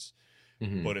 points.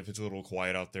 But if it's a little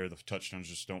quiet out there, the touchdowns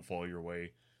just don't fall your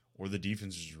way, or the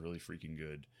defense is really freaking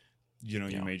good, you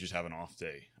may just have an off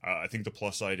day. I think the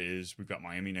plus side is we've got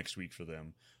Miami next week for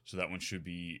them, so that one should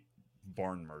be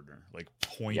barn murder, like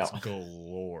points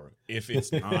galore. If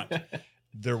it's not,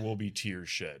 there will be tears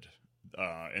shed.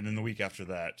 And then the week after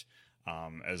that,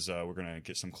 as we're going to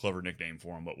get some clever nickname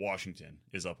for them, but Washington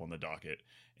is up on the docket,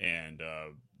 and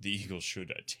the Eagles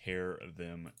should tear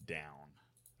them down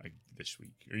this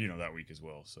week, or that week as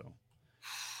well. So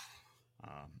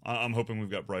I'm hoping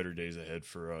we've got brighter days ahead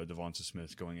for DeVonta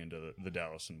Smith going into the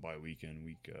Dallas and bye weekend,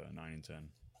 week 9 and 10.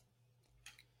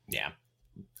 Yeah,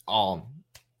 all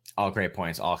great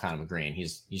points. All kind of agreeing.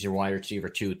 He's your wide receiver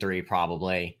 2, 3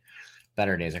 probably.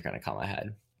 Better days are going to come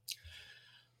ahead.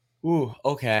 Ooh,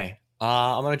 okay.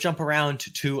 I'm going to jump around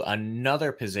to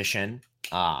another position.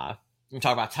 I'm going to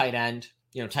talk about tight end.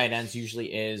 Tight ends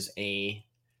usually is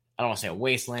I don't want to say a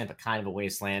wasteland, but kind of a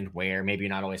wasteland where maybe you're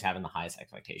not always having the highest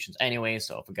expectations anyway.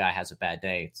 So if a guy has a bad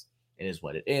day, it is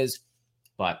what it is.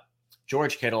 But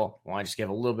George Kittle, I want to just give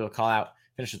a little bit of a call out.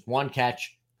 Finished with 1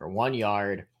 catch for 1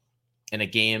 yard in a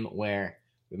game where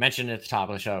we mentioned at the top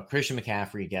of the show, Christian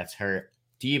McCaffrey gets hurt.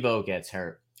 Debo gets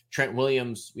hurt. Trent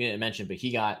Williams, we didn't mention, but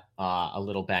he got a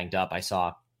little banged up, I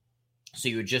saw. So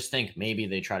you would just think maybe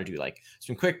they try to do like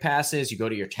some quick passes. You go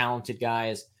to your talented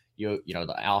guys.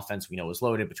 The offense we know was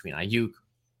loaded between Ayuk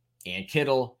and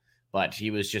Kittle, but he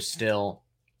was just still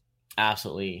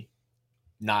absolutely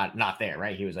not there,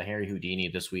 right? He was a Harry Houdini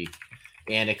this week,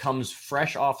 and it comes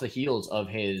fresh off the heels of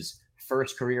his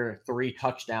first career 3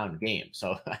 touchdown game.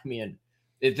 So, I mean,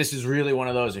 this is really one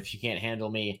of those, if you can't handle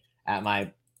me at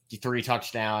my 3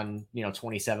 touchdown,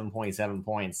 27.7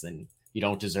 points, then you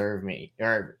don't deserve me,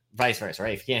 or vice versa,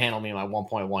 right? If you can't handle me at my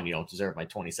 1.1, you don't deserve my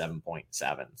 27.7.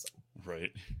 So.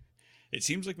 Right. It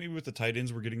seems like maybe with the tight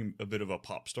ends, we're getting a bit of a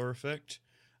pop star effect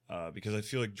because I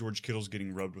feel like George Kittle's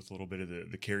getting rubbed with a little bit of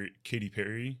the Katy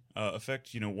Perry effect.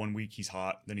 1 week he's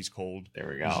hot, then he's cold. There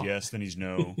we go. He's yes, then he's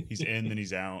no. He's in, then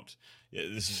he's out. Yeah,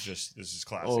 this is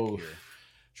classic here.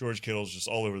 George Kittle's just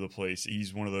all over the place.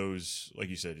 He's one of those, like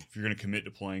you said, if you're going to commit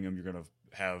to playing him, you're going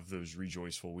to have those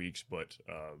rejoiceful weeks, but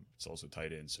it's also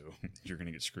tight end, so you're going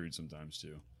to get screwed sometimes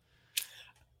too.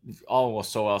 Oh,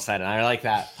 so well said. And I like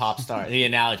that pop star, the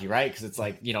analogy, right? Because it's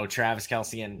like, Travis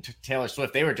Kelce and Taylor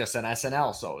Swift, they were just on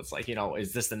SNL. So it's like,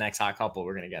 is this the next hot couple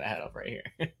we're going to get ahead of right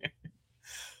here?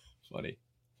 Funny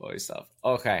stuff.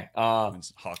 Okay.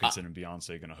 When's Hawkinson and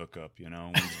Beyonce going to hook up,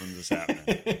 when's this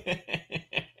happening?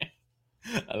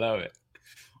 I love it.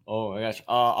 Oh my gosh.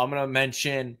 I'm going to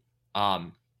mention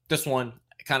this one,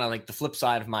 kind of like the flip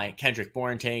side of my Kendrick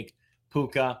Bourne take.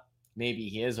 Puka, maybe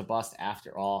he is a bust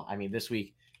after all. I mean, this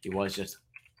week, he was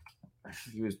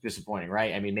disappointing,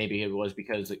 right? I mean, maybe it was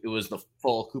because it was the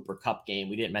full Cooper Kupp game.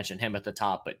 We didn't mention him at the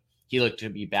top, but he looked to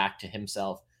be back to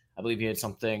himself. I believe he had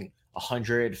something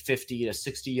 150 to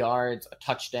 60 yards, a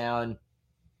touchdown,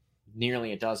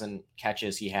 nearly a dozen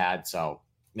catches he had. So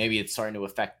maybe it's starting to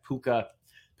affect Puka.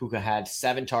 Puka had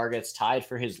 7 targets, tied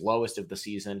for his lowest of the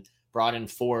season, brought in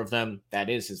 4 of them. That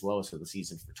is his lowest of the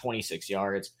season for 26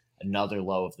 yards, another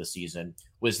low of the season.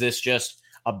 Was this just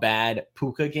a bad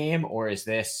Puka game, or is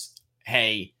this,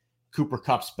 hey, Cooper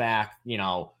Kupp's back,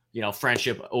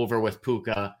 friendship over with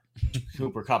Puka,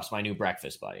 Cooper Kupp's my new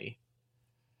breakfast buddy.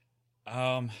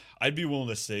 I'd be willing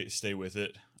to stay with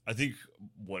it. I think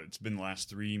it's been the last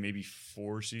 3, maybe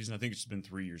 4 seasons. I think it's been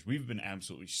 3 years. We've been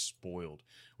absolutely spoiled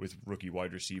with rookie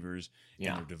wide receivers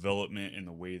and their development and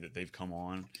the way that they've come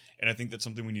on. And I think that's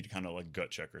something we need to kind of like gut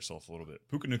check ourselves a little bit.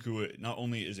 Puka Nacua not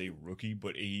only is a rookie,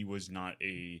 but he was not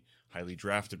a highly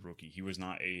drafted rookie. He was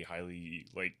not a highly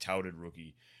like touted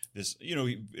rookie. This,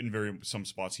 in some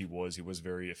spots he was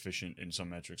very efficient in some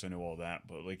metrics. I know all that,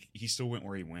 but like he still went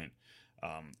where he went.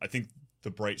 I think the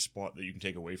bright spot that you can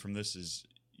take away from this is,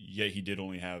 he did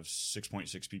only have 6.6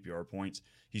 PPR points.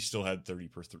 He still had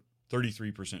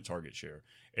 33% target share,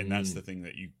 and that's the thing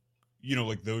that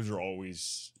like those aren't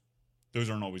always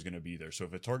going to be there. So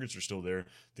if the targets are still there,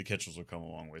 the catches will come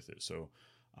along with it. So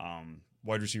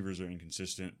wide receivers are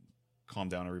inconsistent. Calm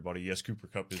down, everybody. Yes, Cooper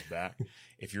Kupp is back.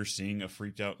 If you're seeing a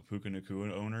freaked out Puka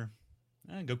Nacua owner,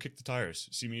 go kick the tires.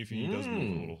 See me if he does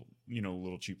move a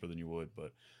little cheaper than you would.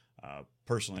 But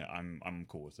personally, I'm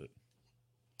cool with it.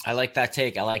 I like that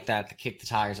take. I like that, the kick the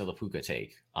tires of the Puka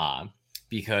take,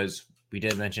 because we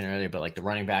did mention earlier, but like the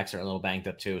running backs are a little banged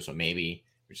up too. So maybe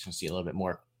we're just going to see a little bit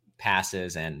more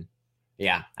passes. And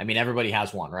yeah, I mean, everybody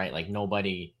has one, right? Like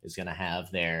nobody is going to have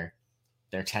their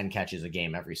 10 catches a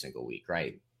game every single week,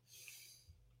 right?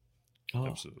 Oh.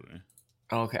 Absolutely.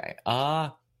 Okay.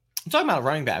 I'm talking about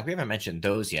running back. We haven't mentioned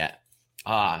those yet.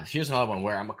 Here's another one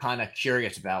where I'm kind of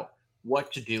curious about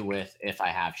what to do with if I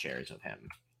have shares of him.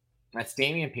 That's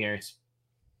Dameon Pierce.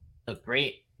 Looked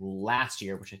great last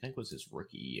year, which I think was his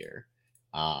rookie year.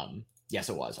 Yes,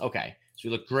 it was. Okay. So he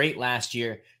looked great last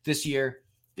year. This year,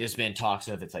 there's been talks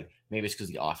of it's like maybe it's because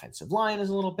the offensive line is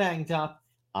a little banged up.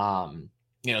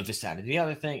 This, that, and the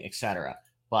other thing, etc.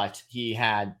 But he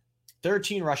had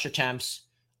 13 rush attempts.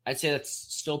 I'd say that's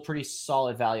still pretty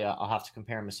solid value. I'll have to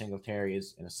compare him to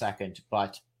Singletary's in a second,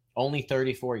 but only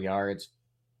 34 yards,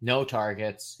 no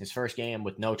targets. His first game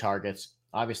with no targets.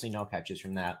 Obviously, no catches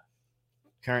from that.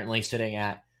 Currently sitting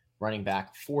at running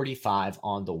back 45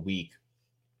 on the week.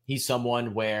 He's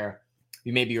someone where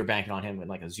maybe you're banking on him with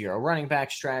like a zero running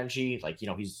back strategy. Like,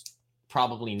 he's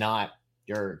probably not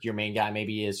your main guy.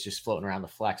 Maybe he is just floating around the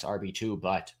flex RB2.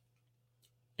 But,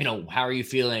 how are you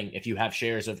feeling if you have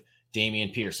shares of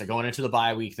Dameon Pierce? They're going into the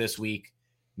bye week this week.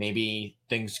 Maybe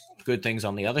good things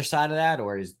on the other side of that,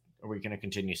 or are we going to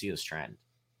continue to see this trend?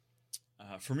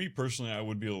 For me personally, I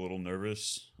would be a little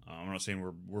nervous. I'm not saying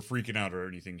we're freaking out or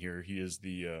anything here. He is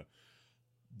the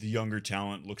younger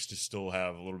talent, looks to still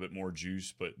have a little bit more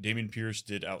juice, but Dameon Pierce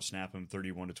did outsnap him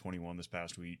 31-21 this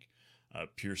past week.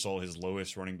 Pierce saw his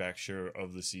lowest running back share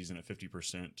of the season at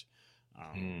 50%.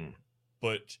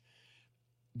 But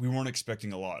we weren't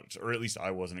expecting a lot, or at least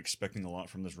I wasn't expecting a lot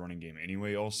from this running game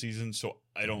anyway all season. So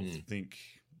I don't think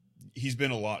he's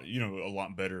been a lot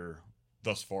better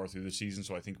thus far through the season,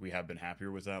 so I think we have been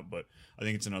happier with that. But I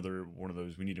think it's another one of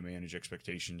those we need to manage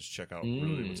expectations, check out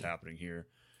really what's happening here,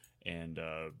 and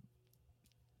I'm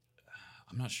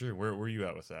not sure where are you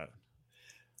at with that.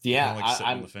 Yeah, sitting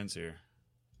on the fence here.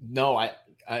 No, I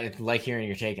like hearing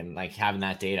your take and like having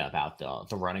that data about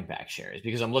the running back shares,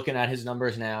 because I'm looking at his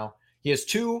numbers now. He has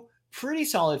 2 pretty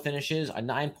solid finishes: a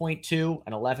 9.2,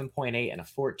 an 11.8, and a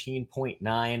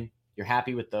 14.9. You're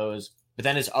happy with those. But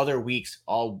then his other weeks,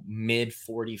 all mid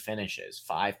 40 finishes,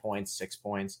 5 points, 6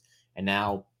 points, and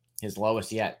now his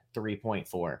lowest yet,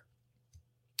 3.4.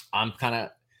 I'm kind of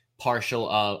partial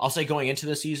of, I'll say going into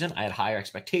the season, I had higher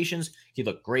expectations. He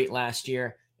looked great last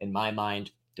year. In my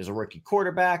mind, there's a rookie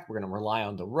quarterback. We're going to rely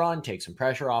on the run, take some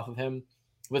pressure off of him.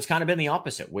 But it's kind of been the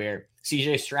opposite, where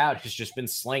CJ Stroud has just been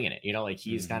slinging it.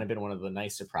 He's kind of been one of the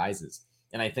nice surprises.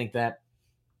 And I think that,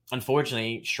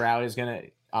 unfortunately, Stroud is going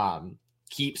to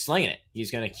keep slinging it. He's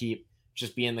going to keep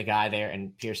just being the guy there,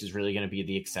 and Pierce is really going to be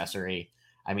the accessory.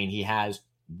 I mean, he has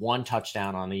 1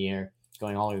 touchdown on the year,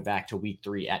 going all the way back to week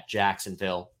 3 at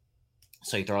Jacksonville.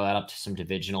 So you throw that up to some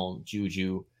divisional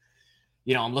juju.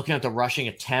 I'm looking at the rushing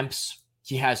attempts.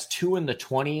 He has 2 in the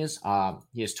 20s.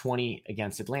 He has 20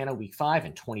 against Atlanta week 5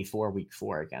 and 24 week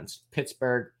 4 against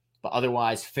Pittsburgh. But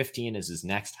otherwise, 15 is his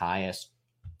next highest.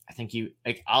 I think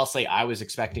I'll say I was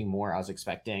expecting more. I was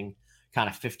expecting kind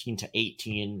of 15 to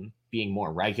 18 being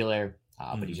more regular,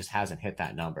 but he just hasn't hit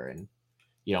that number. And,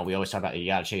 we always talk about you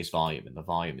got to chase volume, and the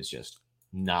volume is just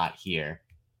not here,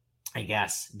 I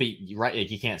guess. But you're right,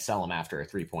 you can't sell him after a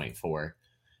 3.4.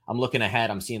 I'm looking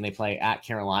ahead. I'm seeing they play at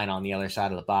Carolina on the other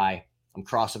side of the bye. I'm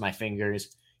crossing my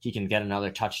fingers he can get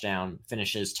another touchdown,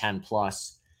 finishes 10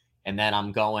 plus, and then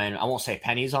I'm going, I won't say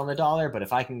pennies on the dollar, but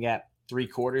if I can get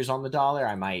 3/4 on the dollar,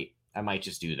 I might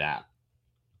just do that.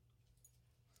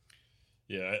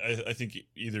 Yeah, I think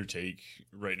either take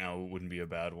right now wouldn't be a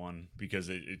bad one because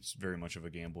it's very much of a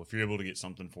gamble. If you're able to get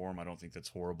something for him, I don't think that's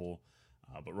horrible.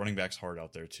 But running back's hard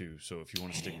out there too. So if you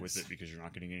want to stick with it because you're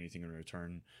not getting anything in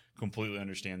return, completely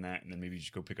understand that. And then maybe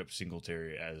just go pick up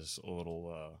Singletary as a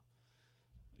little,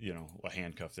 a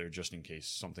handcuff there just in case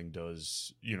something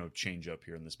does, change up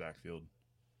here in this backfield.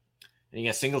 And you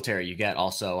get Singletary. You get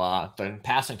also the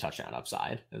passing touchdown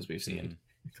upside, as we've seen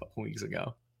a couple weeks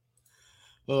ago.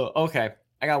 Okay,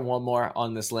 I got one more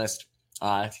on this list.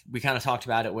 We kind of talked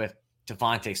about it with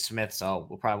Devontae Smith, so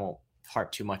we probably won't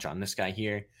harp too much on this guy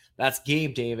here. That's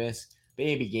Gabe Davis,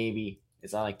 Baby Gaby,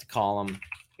 as I like to call him.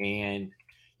 And,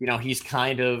 he's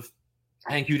kind of,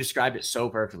 I think you described it so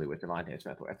perfectly with Devontae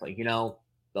Smith, where it's like,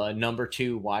 the number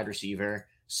 2 wide receiver,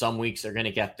 some weeks they're going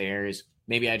to get theirs.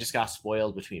 Maybe I just got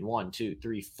spoiled between 1, 2,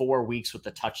 3, 4 weeks with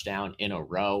the touchdown in a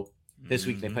row. This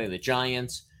week they play the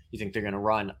Giants. You think they're going to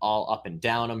run all up and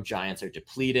down them. Giants are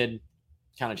depleted,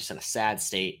 kind of just in a sad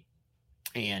state.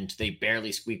 And they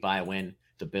barely squeak by a win.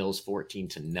 The Bills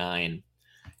 14-9.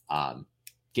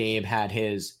 Gabe had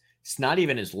it's not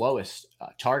even his lowest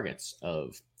targets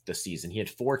of the season. He had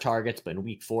 4 targets, but in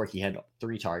week 4, he had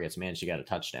 3 targets, managed to get a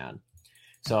touchdown.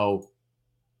 So,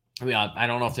 I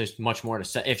don't know if there's much more to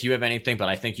say, if you have anything, but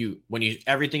I think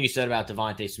everything you said about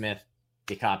Devontae Smith,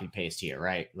 you copy paste here,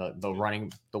 right? The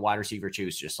wide receiver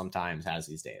choose just sometimes has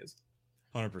these days.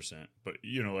 100%. But,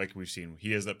 like we've seen,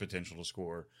 he has that potential to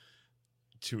score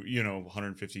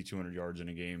 150, 200 yards in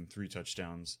a game, 3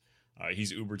 touchdowns.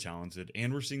 He's uber talented,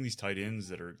 and we're seeing these tight ends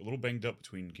that are a little banged up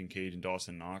between Kincaid and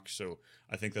Dawson Knox. So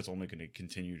I think that's only going to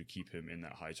continue to keep him in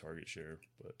that high target share.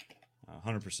 But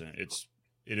 100%,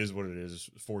 it is what it is.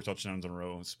 4 touchdowns in a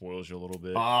row spoils you a little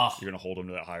bit. You're going to hold him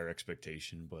to that higher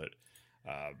expectation, but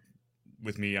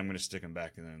with me, I'm going to stick him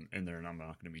back in there, and I'm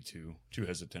not going to be too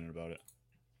hesitant about it.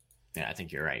 Yeah, I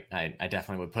think you're right. I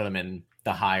definitely would put him in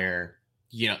the higher.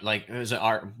 Like it was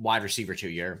our wide receiver 2.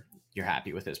 You're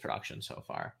happy with his production so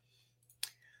far.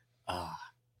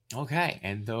 Okay,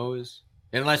 and those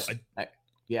unless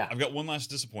I've got one last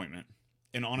disappointment,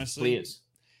 and honestly, please.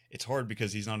 It's hard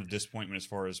because he's not a disappointment as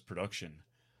far as production,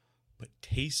 but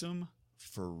Taysom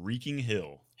freaking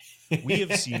Hill. We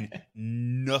have seen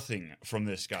nothing from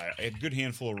this guy. I had a good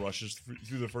handful of rushes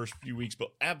through the first few weeks, but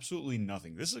absolutely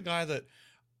nothing. This is a guy that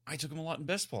I took him a lot in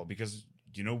best ball because,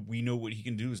 we know what he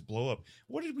can do is blow up.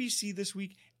 What did we see this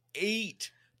week?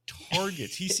 8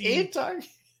 targets. He's seen 8 targets.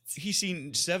 He's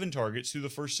seen 7 targets through the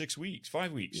first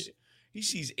 5 weeks. He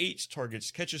sees 8 targets,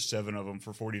 catches 7 of them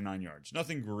for 49 yards.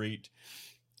 Nothing great.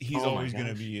 He's always going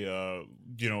to be,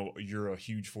 you're a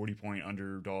huge 40-point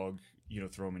underdog,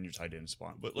 throw him in your tight end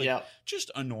spot. But, just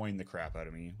annoying the crap out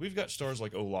of me. We've got stars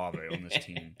like Olave on this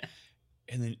team.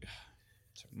 And then,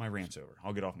 my rant's over.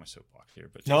 I'll get off my soapbox here.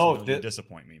 But you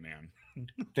disappoint me, man.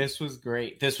 This was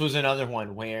great. This was another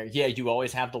one where, you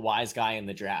always have the wise guy in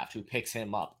the draft who picks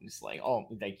him up. It's like,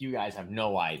 you guys have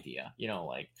no idea.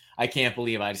 I can't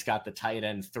believe I just got the tight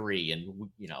end 3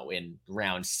 in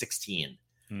round 16.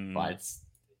 But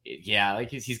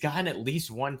he's gotten at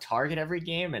least 1 target every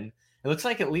game, and it looks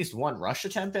like at least 1 rush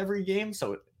attempt every game.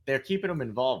 So they're keeping him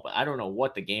involved, but I don't know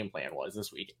what the game plan was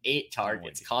this week. 8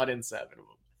 targets, caught in 7 of them.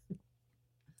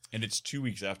 And it's 2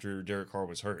 weeks after Derek Carr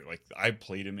was hurt. Like, I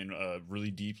played him in a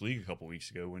really deep league a couple weeks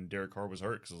ago when Derek Carr was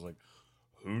hurt because I was like,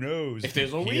 who knows? If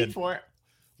there's a week for it.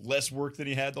 Less work than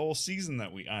he had the whole season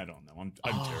that week. I don't know. I'm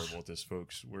terrible at this,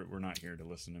 folks. We're not here to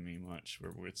listen to me much.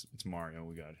 It's Mario.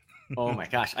 We got it. Oh, my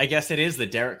gosh. I guess it is the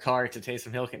Derek Carr to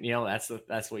Taysom Hill.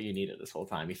 That's what you needed this whole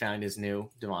time. He found his new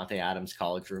Devontae Adams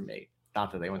college roommate.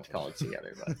 Not that they went to college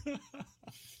together, but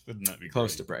wouldn't that be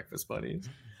close to breakfast buddies?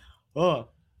 Oh,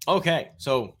 okay.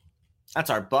 So that's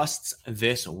our busts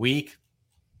this week.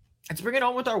 Let's bring it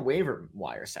on with our waiver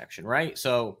wire section, right?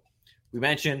 So we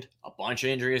mentioned a bunch of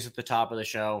injuries at the top of the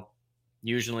show.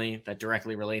 Usually that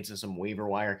directly relates to some waiver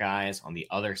wire guys on the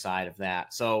other side of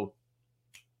that. So,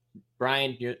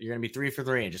 Brian, you're going to be 3 for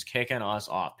 3 and just kicking us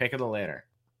off. Pick of the litter.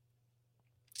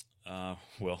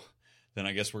 Well, then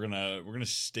I guess we're gonna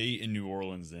stay in New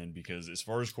Orleans then, because as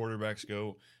far as quarterbacks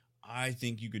go, I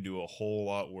think you could do a whole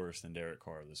lot worse than Derek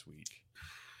Carr this week.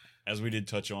 As we did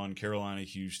touch on, Carolina,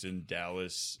 Houston,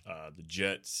 Dallas, the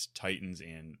Jets, Titans,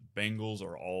 and Bengals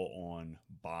are all on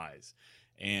byes.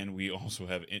 And we also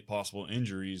have possible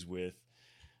injuries with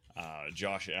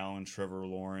Josh Allen, Trevor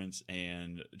Lawrence,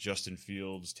 and Justin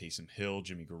Fields, Taysom Hill,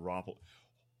 Jimmy Garoppolo.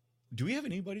 Do we have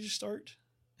anybody to start?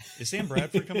 Is Sam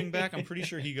Bradford coming back? I'm pretty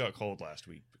sure he got called last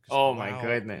week. My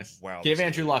goodness. Wow. Give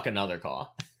Andrew Luck another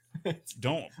call.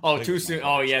 Don't. Oh, too soon.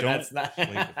 Oh, yeah, Don't that's not.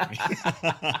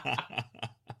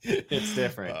 It's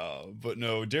different. But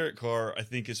no, Derek Carr, I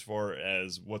think as far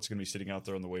as what's going to be sitting out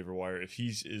there on the waiver wire, if he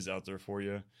is out there for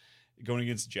you, going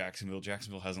against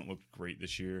Jacksonville hasn't looked great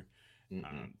this year.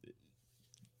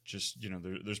 Just,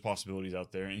 there's possibilities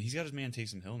out there. And he's got his man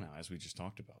Taysom Hill now, as we just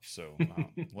talked about. So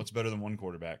what's better than one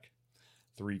quarterback?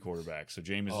 3 quarterbacks. So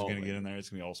Jameis is going to get in there. It's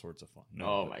going to be all sorts of fun.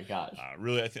 My gosh.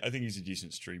 Really, I think he's a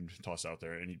decent stream to toss out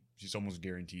there. And he's almost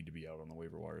guaranteed to be out on the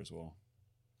waiver wire as well.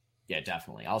 Yeah,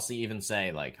 definitely. I'll even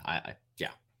say, like,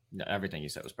 everything you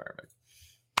said was perfect.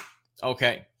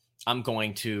 Okay. I'm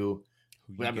going to,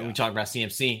 we talk about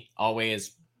CMC,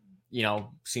 always,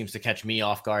 seems to catch me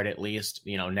off guard at least,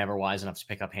 never wise enough to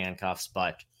pick up handcuffs.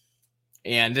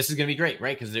 And this is going to be great,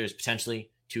 right? Because there's potentially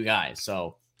 2 guys.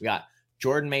 So we got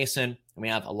Jordan Mason and we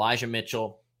have Elijah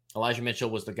Mitchell. Elijah Mitchell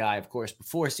was the guy, of course,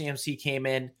 before CMC came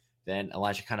in. Then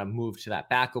Elijah kind of moved to that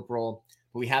backup role.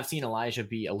 But we have seen Elijah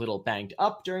be a little banged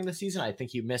up during the season. I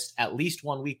think he missed at least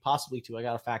 1 week, possibly 2. I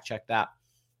got to fact check that.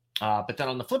 But then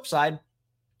on the flip side,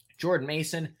 Jordan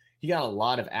Mason, he got a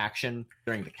lot of action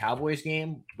during the Cowboys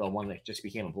game, the one that just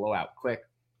became a blowout quick.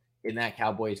 In that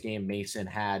Cowboys game, Mason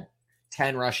had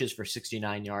 10 rushes for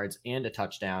 69 yards and a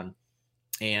touchdown.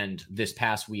 And this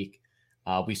past week,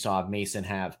 we saw Mason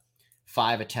have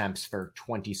 5 attempts for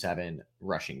 27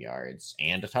 rushing yards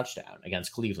and a touchdown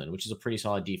against Cleveland, which is a pretty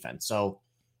solid defense. So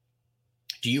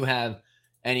do you have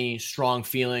any strong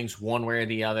feelings one way or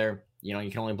the other? You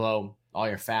can only blow all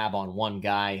your fab on one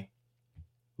guy.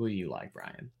 Who do you like,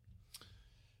 Brian?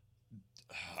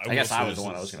 I guess I was the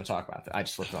one I was going to talk about. I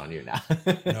just flipped on you now.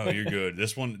 No, you're good.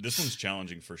 This one's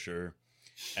challenging for sure.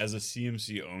 As a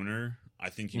CMC owner, I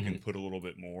think you can put a little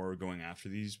bit more going after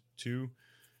these 2.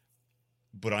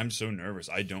 But I'm so nervous.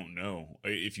 I don't know.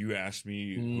 If you asked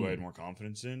me who I had more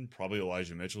confidence in, probably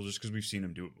Elijah Mitchell, just because we've seen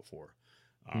him do it before.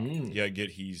 Yeah, I get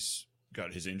he's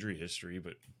got his injury history,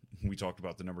 but we talked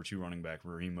about the number 2 running back,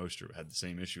 Raheem Mostert, had the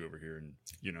same issue over here, and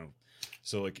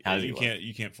so like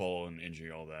you can't follow an injury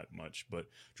all that much. But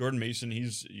Jordan Mason,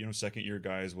 he's second year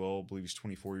guy as well. I believe he's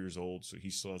 24 years old, so he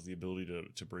still has the ability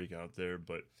to break out there.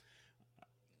 But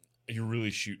you're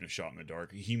really shooting a shot in the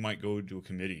dark. He might go to a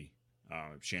committee,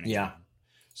 Shanahan. Yeah.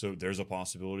 So there's a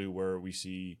possibility where we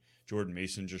see Jordan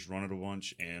Mason just run it a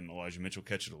bunch and Elijah Mitchell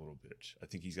catch it a little bit. I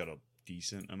think he's got a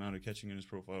decent amount of catching in his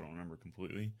profile. I don't remember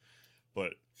completely.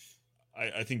 But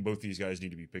I think both these guys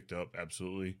need to be picked up,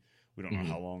 absolutely. We don't know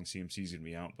how long CMC is going to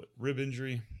be out. But rib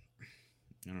injury,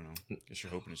 I don't know. I guess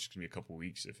you're hoping it's just going to be a couple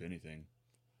weeks, if anything.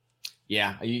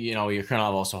 Yeah, you're kind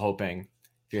of also hoping,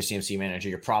 if you're a CMC manager,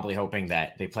 you're probably hoping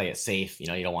that they play it safe. You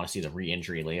don't want to see the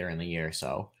re-injury later in the year.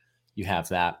 So you have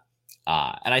that.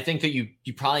 And I think that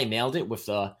you probably nailed it with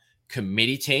the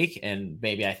committee take. And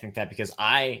maybe I think that because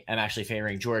I am actually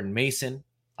favoring Jordan Mason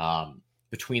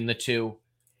between the 2.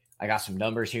 I got some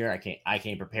numbers here. I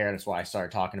came prepared. That's why I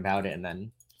started talking about it and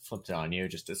then flipped it on you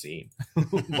just to see.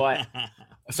 But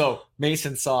so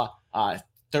Mason saw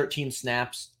 13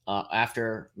 snaps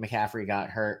after McCaffrey got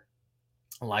hurt.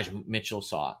 Elijah Mitchell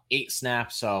saw 8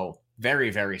 snaps. So very,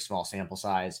 very small sample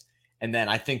size. And then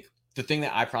I think the thing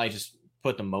that I probably just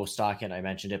put the most stock in, I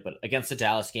mentioned it, but against the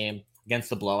Dallas game, against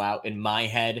the blowout, in my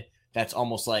head, that's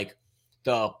almost like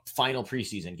the final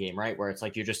preseason game, right? Where it's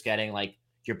like you're just getting like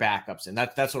your backups. And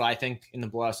that's what I think in the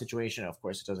blowout situation. Of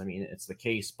course, it doesn't mean it's the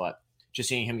case, but just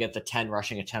seeing him get the 10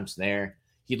 rushing attempts there,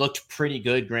 he looked pretty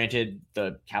good. Granted,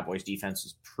 the Cowboys defense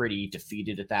was pretty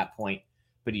defeated at that point,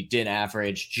 but he did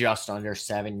average just under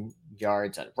 7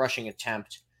 yards at rushing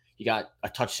attempt. He got a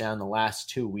touchdown the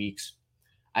last 2 weeks.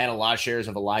 I had a lot of shares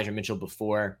of Elijah Mitchell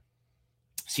before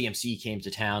CMC came to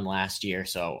town last year,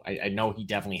 so I know he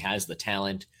definitely has the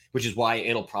talent, which is why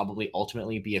it'll probably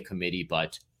ultimately be a committee.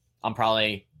 But I'm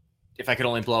probably, if I could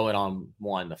only blow it on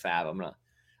one, the fab, I'm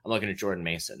looking at Jordan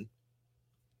Mason.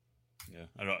 Yeah,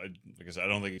 I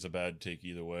don't think it's a bad take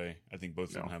either way. I think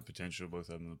both of them have potential. Both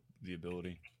have the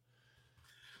ability.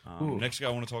 Next guy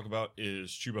I want to talk about is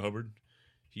Chuba Hubbard.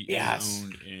 He is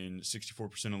owned in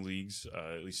 64% of leagues,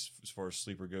 at least as far as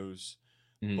sleeper goes.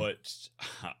 But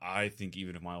I think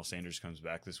even if Miles Sanders comes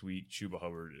back this week, Chuba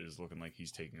Hubbard is looking like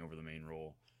he's taking over the main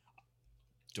role.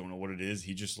 Don't know what it is.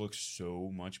 He just looks so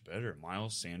much better.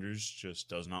 Miles Sanders just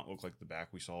does not look like the back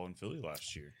we saw in Philly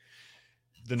last year.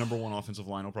 The number 1 offensive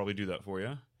line will probably do that for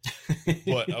you.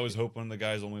 But I was hoping the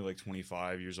guy's only like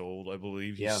 25 years old, I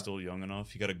believe. He's still young enough.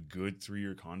 He got a good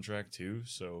 3-year contract, too.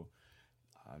 So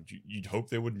you'd hope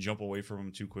they wouldn't jump away from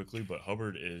him too quickly. But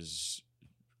Hubbard is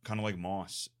kind of like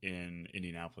Moss in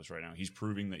Indianapolis right now. He's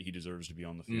proving that he deserves to be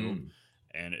on the field.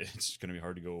 And it's going to be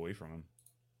hard to go away from him.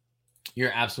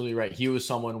 You're absolutely right. He was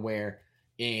someone where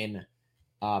in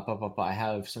I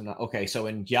have some. Okay, so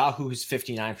in Yahoo, he's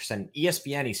 59%.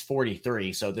 ESPN, he's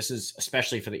 43. So this is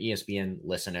especially for the ESPN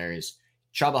listeners.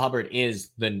 Chuba Hubbard is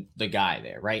the guy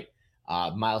there, right?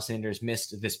 Miles Sanders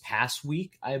missed this past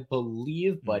week, I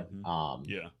believe, but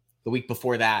yeah, the week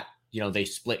before that, they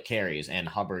split carries and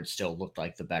Hubbard still looked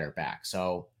like the better back.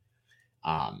 So,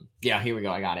 yeah, here we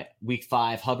go. I got it. Week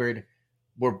 5, Hubbard.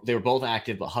 They were both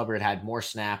active, but Hubbard had more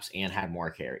snaps and had more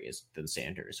carries than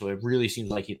Sanders. So it really seems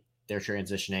like they're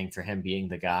transitioning for him being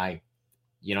the guy.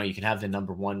 You can have the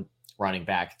number 1 running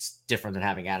back. It's different than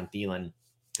having Adam Thielen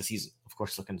because he's, of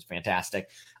course, looking fantastic.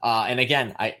 And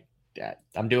again,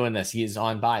 I'm doing this. He's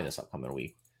on bye this upcoming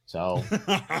week. So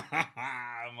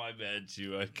my bad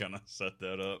too. I kind of set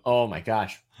that up. Oh my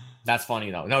gosh, that's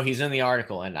funny though. No, he's in the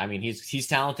article, and I mean he's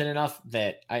talented enough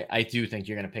that I do think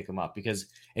you're going to pick him up, because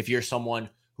if you're someone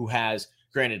who has,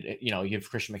 granted, you have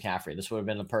Christian McCaffrey, this would have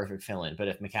been the perfect fill-in. But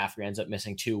if McCaffrey ends up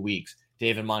missing 2 weeks,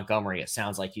 David Montgomery, it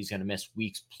sounds like he's going to miss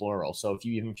weeks plural. So if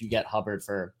you get Hubbard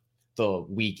for the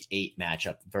week 8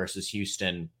 matchup versus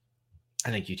Houston, I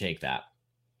think you take that.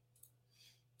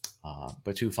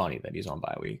 But too funny that he's on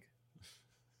bye week.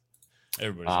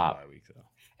 Everybody's on bye week though.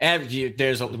 And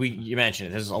you mentioned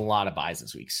it. There's a lot of buys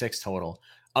this week, 6 total.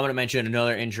 I'm going to mention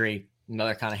another injury,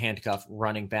 another kind of handcuff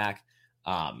running back.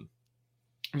 I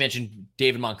mentioned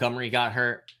David Montgomery got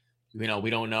hurt. We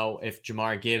don't know if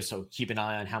Jamar Gibbs, so keep an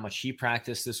eye on how much he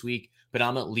practiced this week. But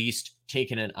I'm at least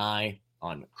taking an eye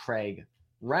on Craig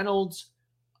Reynolds.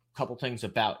 A couple things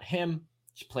about him.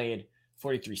 He played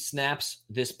 43 snaps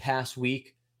this past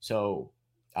week, so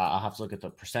I'll have to look at the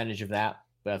percentage of that.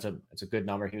 But that's a good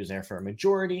number. He was there for a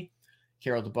majority.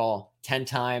 Carried the ball 10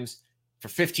 times for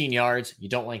 15 yards. You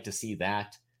don't like to see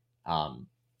that.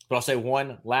 But I'll say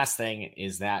one last thing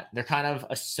is that they're kind of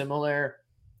a similar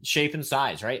shape and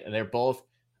size, right? They're both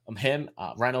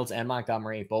Reynolds and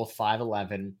Montgomery, both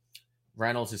 5'11".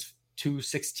 Reynolds is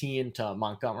 216 to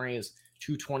Montgomery is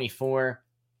 224.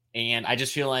 And I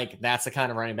just feel like that's the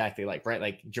kind of running back they like, right?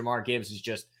 Like Jamar Gibbs is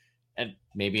just, and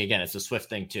maybe again, it's a Swift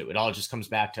thing too. It all just comes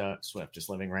back to Swift, just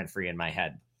living rent free in my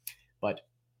head. But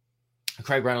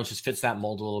Craig Reynolds just fits that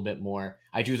mold a little bit more.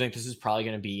 I do think this is probably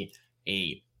going to be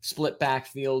a split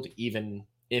backfield, even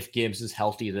if Gibbs is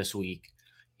healthy this week.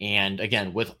 And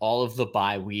again, with all of the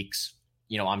bye weeks,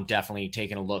 I'm definitely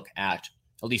taking a look at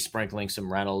least sprinkling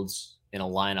some Reynolds in a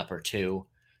lineup or two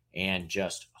and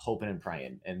just hoping and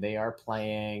praying. And they are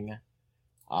playing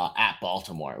at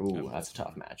Baltimore. Ooh, that's a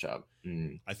tough matchup.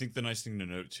 I think the nice thing to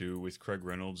note too with Craig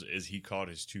Reynolds is he caught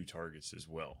his 2 targets as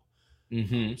well.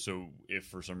 Mm-hmm. So if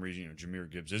for some reason Jahmyr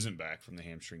Gibbs isn't back from the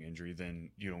hamstring injury, then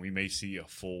we may see a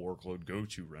full workload go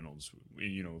to Reynolds,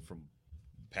 from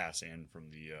pass and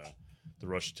from the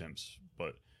rush attempts.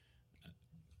 But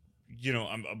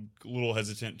I'm a little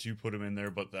hesitant to put him in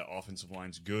there, but that offensive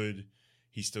line's good.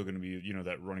 He's still going to be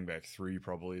that running back 3,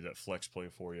 probably that flex play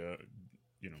for you.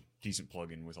 Decent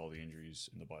plug-in with all the injuries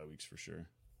in the bye weeks for sure.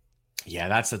 Yeah,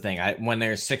 that's the thing. When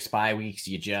there's 6 bye weeks,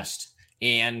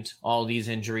 and all these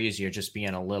injuries, you're just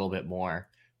being a little bit more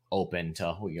open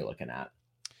to who you're looking at.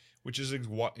 Which is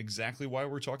exactly why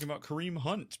we're talking about Kareem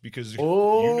Hunt, because we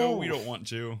don't want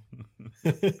to.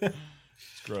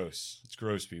 It's gross. It's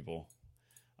gross, people.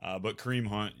 But Kareem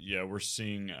Hunt, yeah, we're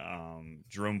seeing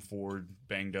Jerome Ford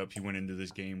banged up. He went into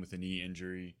this game with a knee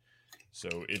injury.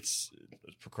 So it's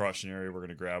precautionary. We're going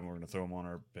to grab him. We're going to throw him on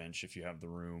our bench if you have the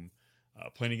room.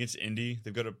 Playing against Indy,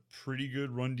 they've got a pretty good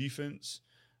run defense.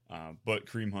 But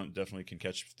Kareem Hunt definitely can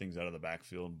catch things out of the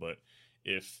backfield. But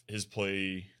if his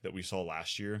play that we saw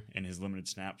last year and his limited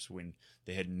snaps when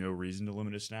they had no reason to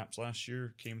limit his snaps last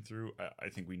year came through, I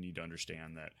think we need to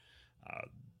understand that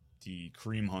the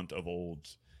Kareem Hunt of old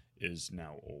is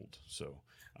now old. So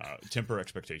temper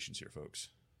expectations here, folks.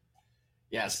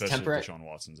 Yes, especially if Deshaun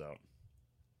Watson's out.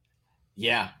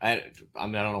 Yeah, I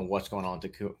don't know what's going on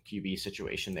with the QB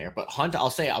situation there. But Hunt, I'll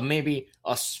say I'm maybe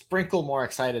a sprinkle more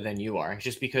excited than you are,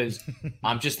 just because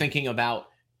I'm just thinking about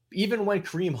even when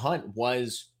Kareem Hunt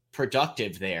was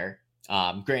productive there,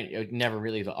 granted, never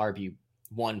really the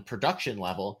RB1 production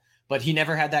level, but he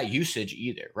never had that usage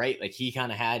either, right? Like he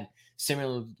kind of had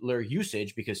similar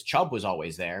usage because Chubb was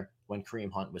always there when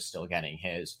Kareem Hunt was still getting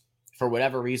his. For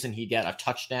whatever reason, he'd get a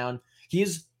touchdown.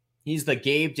 He's the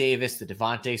Gabe Davis, the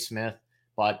Devontae Smith,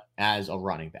 but as a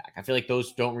running back. I feel like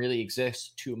those don't really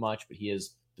exist too much, but he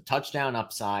is the touchdown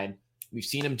upside. We've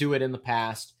seen him do it in the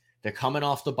past. They're coming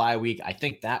off the bye week. I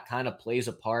think that kind of plays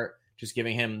a part, just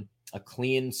giving him a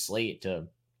clean slate to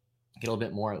get a little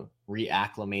bit more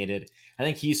reacclimated. I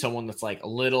think he's someone that's like a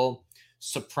little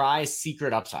surprise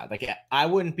secret upside. Like I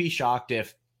wouldn't be shocked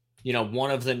if,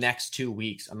 one of the next 2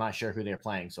 weeks, I'm not sure who they're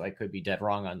playing, so I could be dead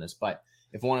wrong on this, but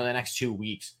if one of the next 2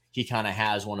 weeks he kind of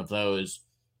has one of those,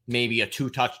 maybe a 2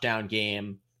 touchdown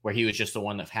game where he was just the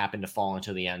one that happened to fall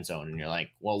into the end zone, and you're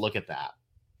like, well, look at that.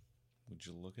 Would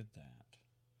you look at that?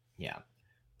 Yeah.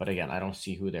 But again, I don't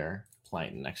see who they're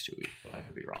playing the next 2 weeks. But I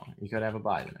could be wrong. He could have a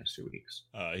bye the next 2 weeks.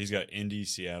 He's got Indy,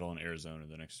 Seattle, and Arizona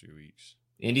the next 3 weeks.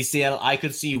 Indy, Seattle. I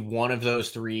could see one of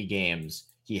those 3 games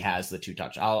he has the 2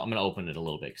 touchdowns. I'm going to open it a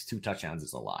little bit because 2 touchdowns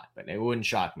is a lot. But it wouldn't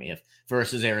shock me if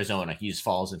versus Arizona, he just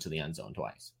falls into the end zone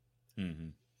twice. Mm-hmm.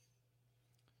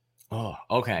 Oh,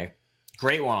 okay.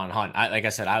 Great one on Hunt. Like I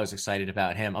said, I was excited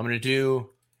about him. I'm going to do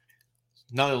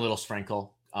another little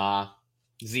sprinkle.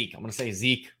 Zeke. I'm going to say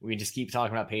Zeke. We just keep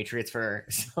talking about Patriots for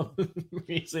some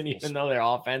reason, even though their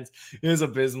offense is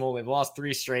abysmal. They've lost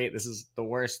 3 straight. This is the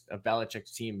worst a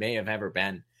Belichick's team may have ever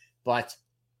been. But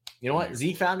you know what?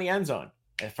 Zeke found the end zone.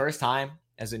 The first time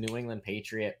as a New England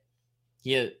Patriot.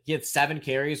 He had 7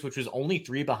 carries, which was only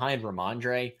 3 behind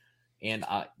Ramondre. And,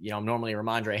 I'm normally a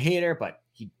Ramondre hater, but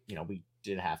we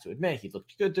did have to admit he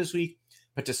looked good this week.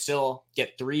 But to still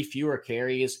get 3 fewer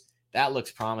carries, that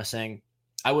looks promising.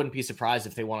 I wouldn't be surprised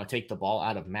if they want to take the ball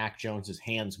out of Mac Jones's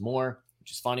hands more,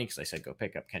 which is funny because I said go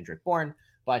pick up Kendrick Bourne,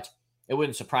 but it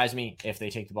wouldn't surprise me if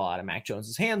they take the ball out of Mac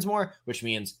Jones's hands more, which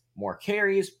means more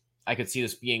carries. I could see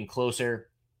this being closer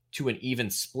to an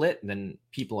even split than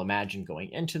people imagine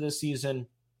going into the season.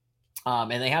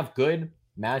 And they have good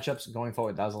matchups going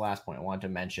forward. That was the last point I wanted to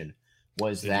mention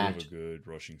was they that have a good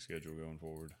rushing schedule going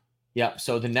forward. Yeah.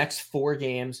 So the next 4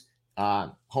 games,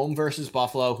 home versus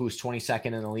Buffalo, who's 22nd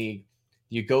in the league.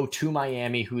 You go to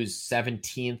Miami, who's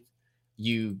 17th.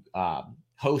 You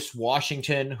host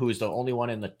Washington, who is the only one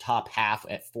in the top half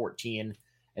at 14.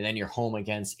 And then you're home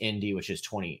against Indy, which is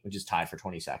tied for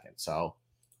 22nd. So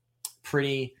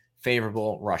pretty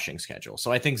favorable rushing schedule.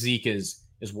 So I think Zeke is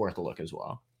worth a look as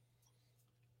well.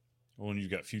 Well, and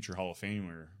you've got future Hall of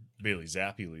Famer Bailey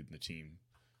Zappi leading the team.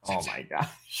 Oh my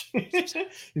gosh.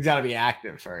 He's got to be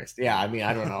active first. Yeah, I mean,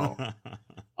 I don't know.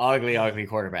 ugly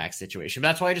quarterback situation. But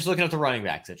that's why I'm just looking at the running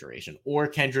back situation or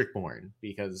Kendrick Bourne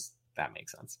because that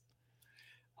makes sense.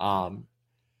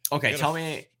 Okay, tell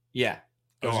me. Yeah.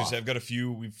 I was going to say, I've got a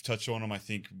few. We've touched on them. I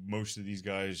think most of these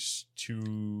guys,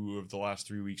 2 of the last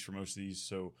 3 weeks for most of these.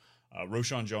 So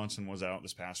Roschon Johnson was out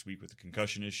this past week with a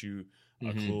concussion issue.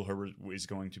 Khalil Herbert is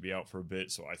going to be out for a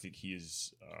bit, so I think he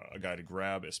is a guy to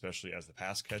grab, especially as the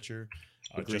pass catcher.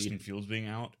 Justin Fields being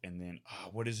out, and then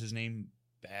what is his name?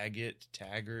 Taggart,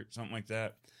 something like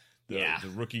that. The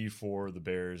rookie for the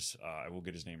Bears. I will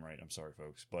get his name right. I'm sorry,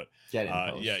 folks, but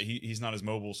he's not as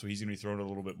mobile, so he's going to be thrown a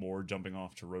little bit more. Jumping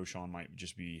off to Roschon might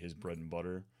just be his bread and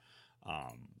butter.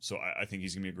 So I think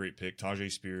he's going to be a great pick.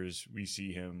 Tajay Spears, we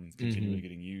see him continually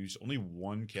getting used. Only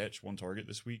 1 catch, 1 target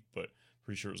this week, but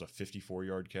pretty sure it was a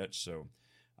 54-yard catch. So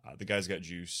the guy's got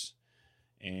juice.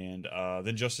 And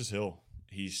then Justice Hill,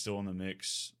 he's still in the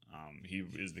mix. He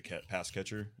is the pass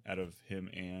catcher out of him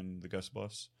and the Gus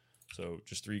Bus. So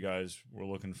just 3 guys we're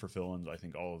looking for fill-ins. I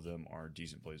think all of them are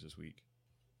decent plays this week.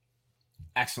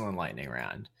 Excellent lightning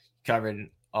round. Covered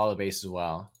all the bases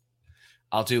well.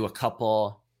 I'll do a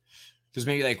couple. There's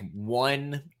maybe like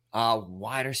 1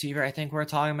 wide receiver I think we're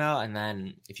talking about. And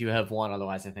then if you have 1,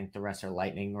 otherwise I think the rest are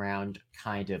lightning round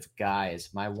kind of guys.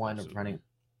 My one running.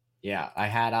 Yeah, I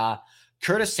had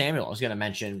Curtis Samuel I was going to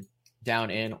mention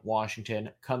down in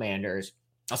Washington Commanders.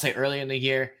 I'll say early in the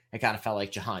year, it kind of felt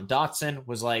like Jahan Dotson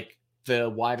was like the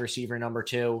wide receiver number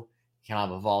 2.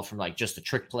 Kind of evolved from like just a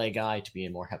trick play guy to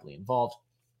being more heavily involved.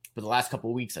 But the last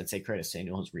couple of weeks, I'd say Curtis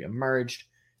Samuel has reemerged.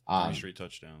 3 straight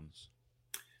touchdowns.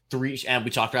 3, and we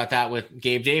talked about that with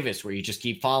Gabe Davis, where you just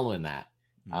keep following that.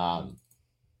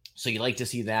 So you like to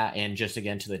see that. And just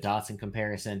again, to the Dotson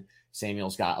comparison,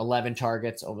 Samuel's got 11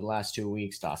 targets over the last 2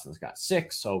 weeks. Dotson's got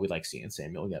 6. So we like seeing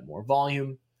Samuel get more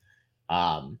volume.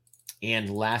 And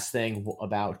last thing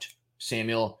about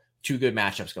Samuel, 2 good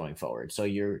matchups going forward. So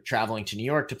you're traveling to New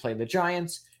York to play the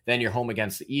Giants. Then you're home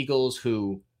against the Eagles,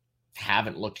 who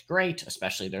haven't looked great,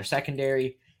 especially their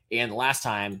secondary. And the last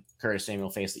time Curtis Samuel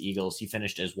faced the Eagles, he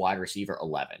finished as wide receiver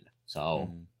 11.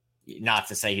 So not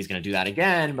to say he's going to do that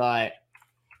again, but.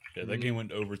 Yeah, that game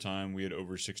went to overtime. We had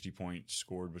over 60 points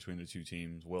scored between the 2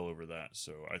 teams, well over that.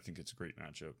 So I think it's a great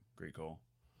matchup. Great call.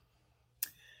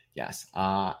 Yes.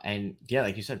 And yeah,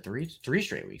 like you said, three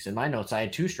straight weeks. In my notes, I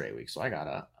had 2 straight weeks. So I got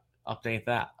to update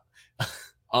that.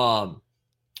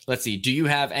 Let's see. Do you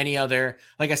have any other,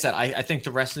 like I said, I think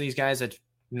the rest of these guys had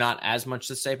not as much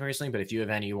to say personally, but if you have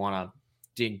any you want to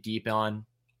dig deep on.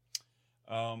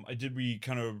 We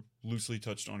kind of loosely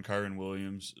touched on Kyron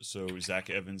Williams. So Zach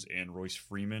Evans and Royce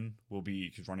Freeman will be,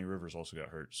 because Ronnie Rivers also got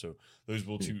hurt. So those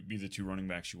will be the 2 running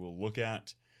backs you will look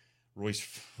at. Royce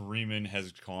Freeman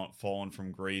has fallen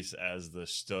from grace as the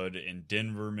stud in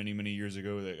Denver many, many years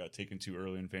ago that got taken too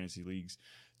early in fantasy leagues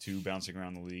to bouncing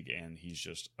around the league, and he's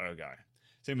just a guy.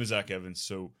 Same with Zach Evans.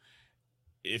 So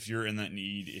if you're in that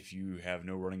need, if you have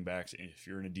no running backs, and if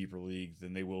you're in a deeper league,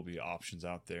 then they will be options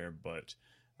out there. But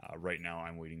right now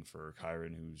I'm waiting for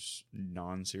Kyron, who's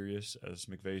non-serious, as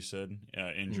McVay said.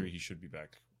 Injury, he should be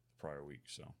back prior week.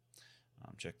 So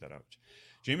check that out.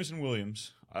 Jameson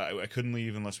Williams, I couldn't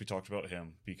leave unless we talked about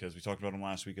him, because we talked about him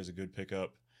last week as a good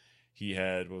pickup. He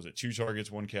had, 2 targets,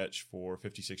 1 catch for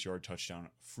 56-yard touchdown.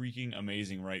 Freaking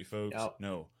amazing, right, folks? Yep.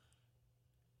 No.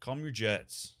 Calm your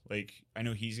jets. Like, I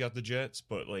know he's got the jets,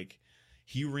 but, like,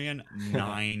 he ran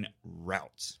 9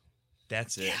 routes.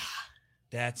 That's it. Yeah.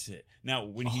 That's it. Now,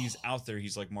 when he's out there,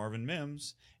 he's like Marvin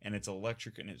Mims, and it's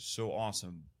electric, and it's so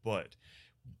awesome. But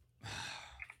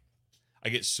I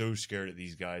get so scared at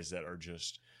these guys that are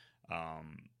just,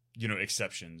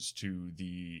 exceptions to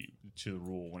the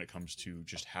rule when it comes to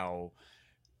just how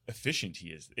efficient he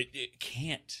is. It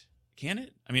can't. Can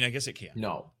it? I mean, I guess it can.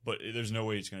 No. But there's no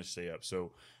way it's going to stay up.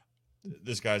 So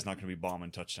this guy's not going to be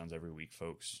bombing touchdowns every week,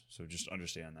 folks. So just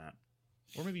understand that.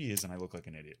 Or maybe he is, and I look like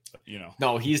an idiot. But,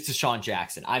 No, he's Deshaun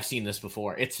Jackson. I've seen this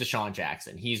before. It's Deshaun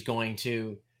Jackson. He's going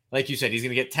to, like you said, he's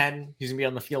going to get 10. He's going to be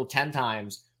on the field 10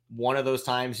 times. One of those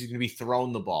times he's going to be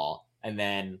throwing the ball. And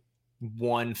then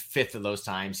 1/5 of those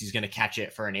times he's going to catch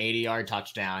it for an 80-yard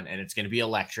touchdown. And it's going to be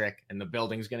electric. And the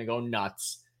building's going to go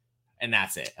nuts. And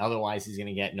that's it. Otherwise, he's going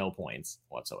to get no points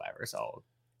whatsoever. So,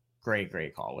 great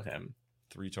call with him.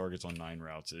 3 targets on 9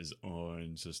 routes is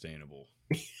unsustainable.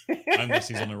 Unless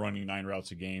he's only running 9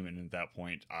 routes a game, and at that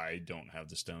point, I don't have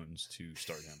the stones to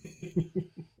start him.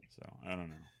 So, I don't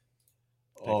know.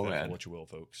 Take that for what you will,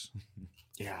 folks.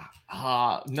 Yeah.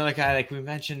 Another guy, like we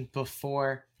mentioned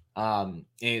before,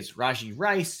 is Rajee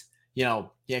Rice. He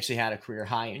actually had a career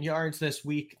high in yards this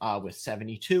week with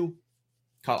 72.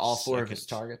 Caught all 4 of his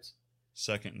targets.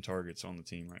 Second in targets on the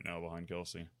team right now behind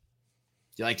Kelsey.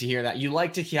 You like to hear that? You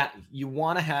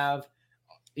want to have,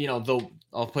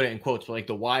 I'll put it in quotes, but like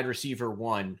the wide receiver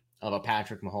 1 of a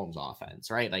Patrick Mahomes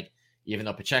offense, right? Like, even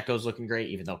though Pacheco's looking great,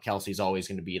 even though Kelsey's always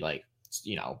going to be like,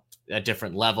 a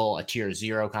different level, a tier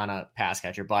 0 kind of pass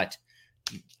catcher. But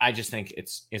I just think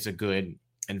it's a good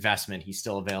investment. He's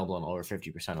still available in over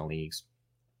 50% of leagues.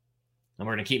 And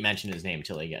we're going to keep mentioning his name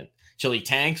until he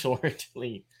tanks or until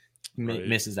he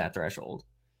misses that threshold.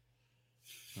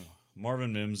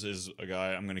 Marvin Mims is a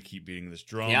guy I'm going to keep beating this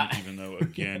drum, even though,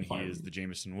 again, he is the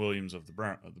Jameson Williams of the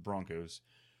Broncos.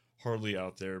 Hardly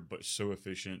out there, but so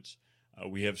efficient.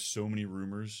 We have so many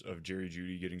rumors of Jerry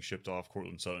Jeudy getting shipped off.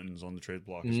 Cortland Sutton's on the trade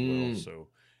block as well. So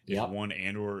if one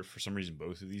or for some reason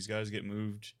both of these guys get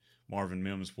moved, Marvin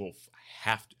Mims will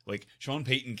have to, like, Sean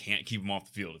Payton can't keep him off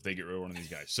the field if they get rid of one of these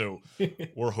guys. So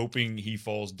we're hoping he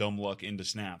falls dumb luck into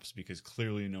snaps, because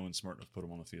clearly no one's smart enough to put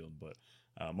him on the field. But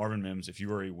Marvin Mims, if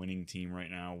you are a winning team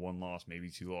right now, 1 loss, maybe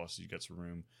 2 losses, you got some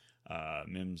room.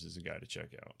 Mims is a guy to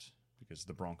check out, because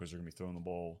the Broncos are going to be throwing the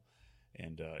ball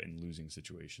and in losing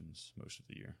situations most of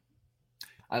the year.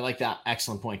 I like that.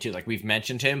 Excellent point too. Like, we've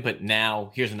mentioned him, but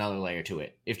now here's another layer to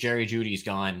it. If Jerry Jeudy's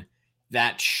gone,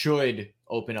 that should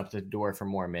open up the door for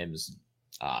more Mims,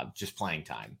 just playing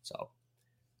time. So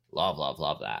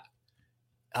love that.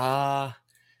 I'll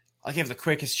give the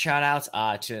quickest shout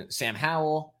outs to Sam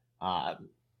Howell.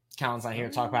 Colin's not here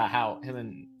to talk about how him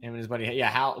and his buddy,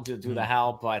 Howell do the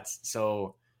Howell, but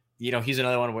so, he's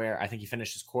another one where I think he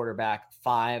finished his quarterback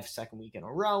 5 second week in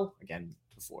a row, again,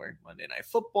 before Monday Night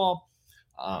Football.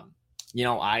 I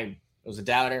was a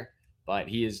doubter, but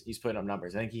he's putting up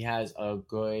numbers. I think he has a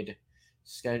good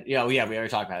schedule. We already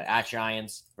talked about it. At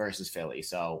Giants versus Philly.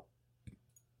 So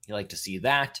you like to see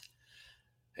that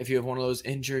if you have one of those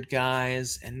injured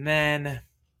guys. And then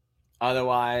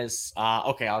otherwise,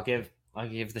 I'll give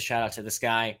the shout out to this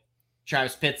guy,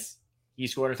 Travis Pitts. He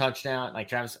scored a touchdown, like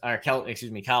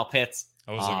Kyle Pitts.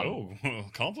 I was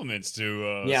compliments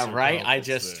to right. I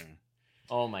just there.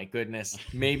 Oh my goodness.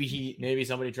 Maybe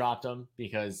somebody dropped him,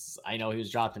 because I know he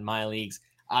was dropped in my leagues.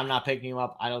 I'm not picking him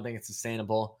up. I don't think it's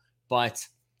sustainable, but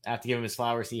I have to give him his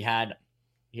flowers. He had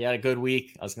a good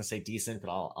week. I was going to say decent,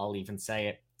 but I'll even say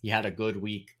it. He had a good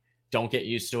week. Don't get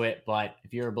used to it, but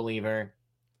if you're a believer,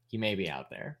 he may be out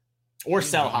there. Or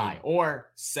sell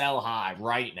high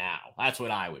right now. That's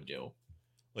what I would do.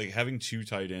 Like, having 2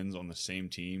 tight ends on the same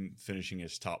team, finishing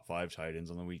as top 5 tight ends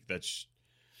on the week, that's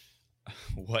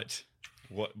what,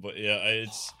 but yeah,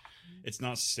 it's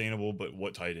not sustainable, but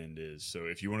what tight end is. So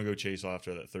if you want to go chase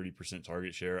after that 30%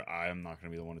 target share, I'm not going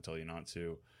to be the one to tell you not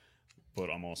to, but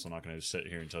I'm also not going to sit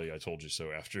here and tell you I told you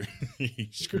so after he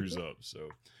screws up. So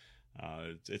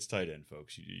It's tight end,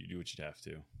 folks. You do what you'd have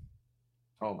to.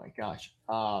 Oh my gosh.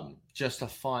 Just a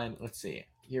fun. Let's see.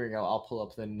 Here we go. I'll pull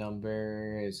up the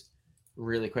numbers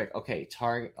really quick. Okay,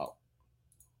 target.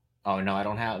 Oh no, I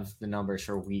don't have the numbers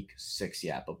for week 6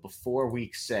 yet. But before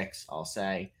week 6, I'll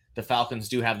say the Falcons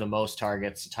do have the most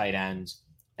targets to tight ends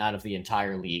out of the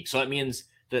entire league. So it means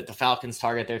that the Falcons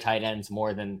target their tight ends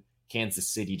more than Kansas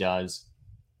City does.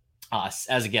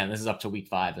 As again, this is up to week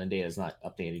 5, and the data is not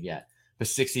updated yet. But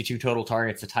 62 total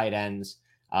targets to tight ends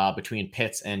between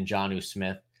Pitts and Jonnu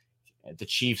Smith. The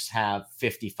Chiefs have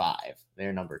 55.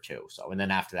 They're number 2. So, and then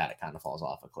after that, it kind of falls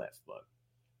off a cliff. But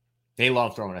they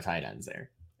love throwing to tight ends there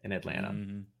in Atlanta.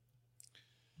 Mm-hmm.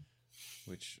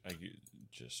 Which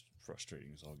just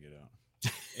frustrating as all get out.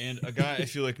 And a guy I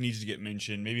feel like needs to get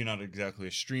mentioned, maybe not exactly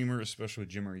a streamer, especially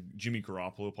with Jimmy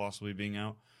Garoppolo possibly being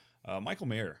out. Michael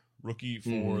Mayer, rookie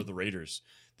for the Raiders.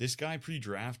 This guy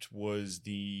pre-draft was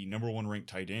the number 1 ranked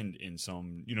tight end in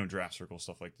some, draft circle,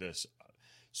 stuff like this.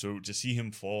 So to see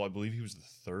him fall, I believe he was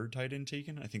the 3rd tight end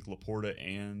taken. I think Laporta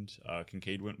and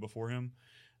Kincaid went before him.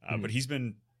 But he's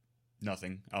been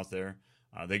nothing out there.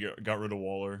 They got rid of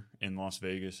Waller in Las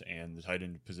Vegas, and the tight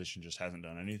end position just hasn't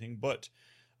done anything. But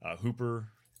Hooper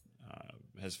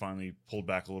has finally pulled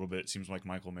back a little bit. It seems like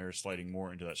Michael Mayer is sliding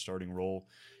more into that starting role.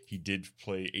 He did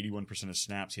play 81% of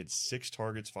snaps. He had 6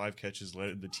 targets, 5 catches,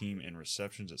 led the team in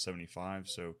receptions at 75.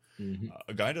 So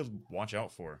a guy to watch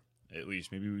out for, at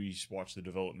least. Maybe we watch the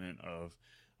development of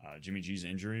Jimmy G's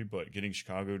injury, but getting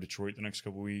Chicago, Detroit the next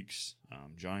couple weeks,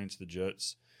 Giants, the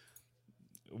Jets,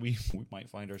 we might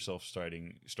find ourselves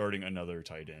starting another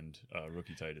tight end,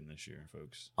 rookie tight end this year,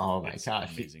 folks. Oh my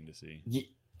gosh, amazing to see.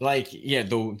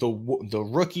 The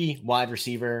rookie wide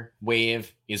receiver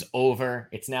wave is over.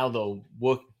 It's now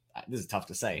this is tough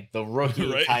to say. The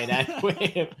rookie right? tight end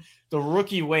wave, the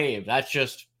rookie wave. That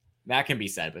can be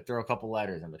said, but throw a couple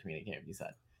letters in between. It can't be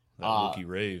said. That rookie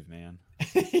rave, man.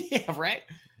 Yeah, right.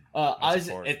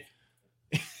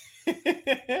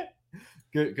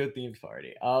 Good themed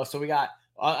party. So we got.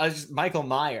 Michael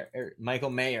Mayer.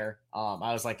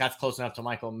 I was like, that's close enough to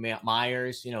Michael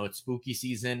Myers. It's spooky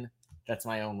season. That's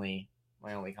my only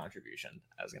contribution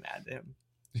I was going to add to him.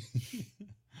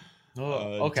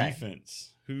 Okay.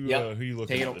 Defense. Who you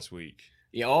looking at this week?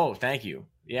 Yeah. Oh, thank you.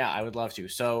 Yeah, I would love to.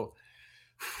 So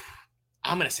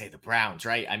I'm going to say the Browns,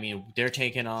 right? I mean, they're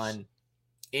taking on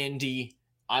Indy.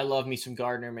 I love me some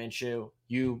Gardner Minshew.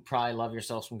 You probably love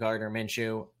yourself some Gardner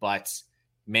Minshew, but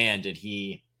man, did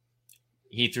he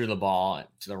threw the ball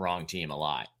to the wrong team a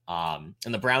lot. And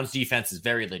the Browns defense is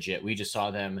very legit. We just saw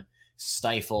them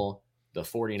stifle the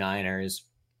 49ers.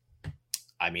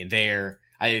 I mean, the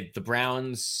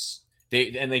Browns,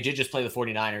 they did just play the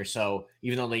 49ers. So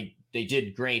even though they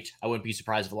did great, I wouldn't be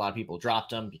surprised if a lot of people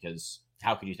dropped them, because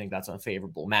how could you think that's a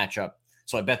favorable matchup?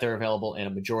 So I bet they're available in a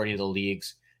majority of the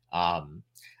leagues.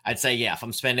 I'd say, yeah,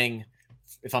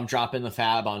 if I'm dropping the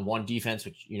fab on one defense,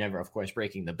 which you never, of course,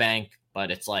 breaking the bank,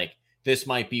 but it's like, this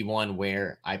might be one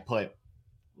where I put a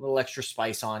little extra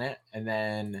spice on it. And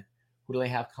then who do they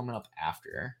have coming up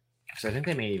after? So I think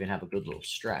they may even have a good little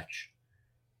stretch.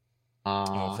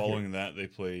 Following that, they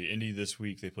play Indy this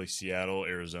week. They play Seattle,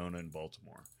 Arizona, and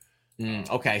Baltimore.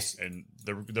 Okay. And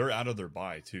they're out of their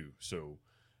bye too. So,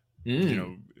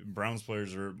 Browns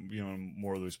players are,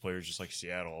 more of those players just like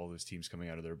Seattle, all those teams coming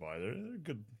out of their bye. They're a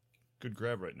good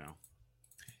grab right now.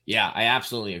 Yeah, I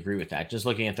absolutely agree with that. Just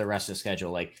looking at the rest of the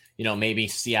schedule, maybe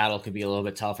Seattle could be a little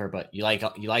bit tougher, but you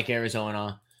like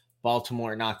Arizona,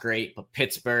 Baltimore, not great, but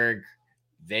Pittsburgh,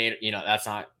 that's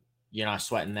not, you're not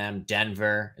sweating them.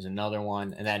 Denver is another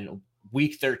one, and then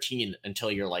week 13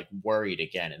 until you're worried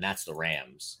again, and that's the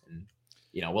Rams. And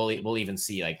we'll even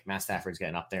see Matt Stafford's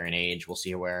getting up there in age. We'll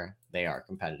see where they are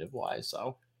competitive wise.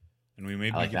 So. And we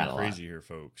may be getting crazy here,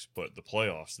 folks, but the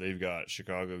playoffs, they've got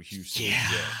Chicago, Houston,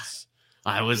 Jets.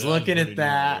 I was looking at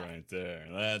that right there.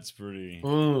 That's pretty.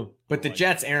 Ooh, but the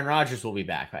Jets, Aaron Rodgers will be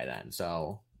back by then.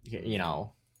 So, Yeah.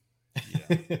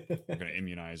 We're going to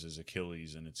immunize his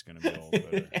Achilles, and it's going to be all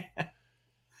better.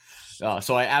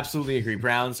 So I absolutely agree.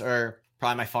 Browns are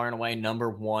probably my far and away number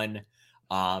 1.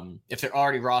 If they're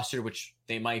already rostered, which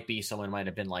they might be, someone might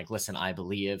have been like, listen, I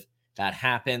believe that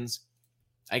happens.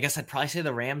 I guess I'd probably say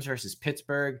the Rams versus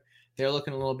Pittsburgh. They're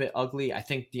looking a little bit ugly. I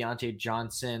think Deontay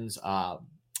Johnson's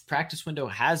practice window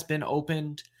has been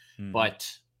opened, but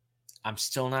I'm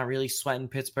still not really sweating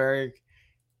Pittsburgh.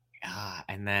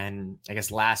 And then I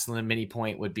guess last in the mini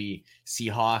point would be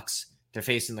Seahawks. They're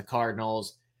facing the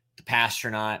Cardinals, the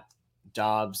Pastronaut,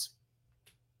 Dobbs.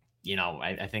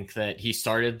 I think that he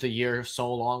started the year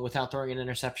so long without throwing an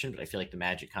interception, but I feel like the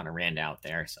magic kind of ran out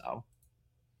there. So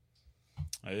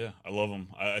Yeah, I love them.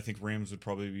 I think Rams would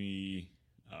probably be,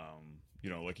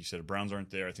 like you said, Browns aren't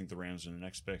there. I think the Rams are the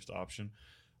next best option,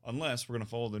 unless we're going to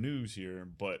follow the news here.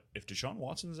 But if Deshaun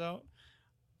Watson's out,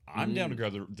 I'm down to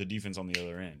grab the defense on the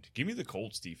other end. Give me the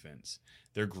Colts defense.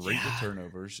 They're great with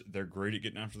turnovers. They're great at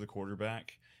getting after the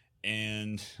quarterback.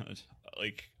 And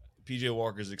like PJ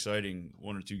Walker's exciting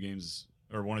 1 or 2 games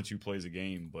or 1 or 2 plays a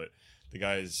game, but the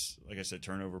guy's, like I said,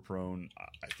 turnover prone.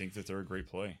 I think that they're a great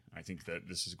play. I think that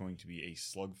this is going to be a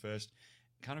slugfest,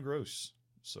 kind of gross.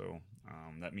 So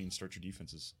that means start your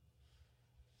defenses.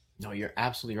 No, you're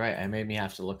absolutely right. It made me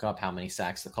have to look up how many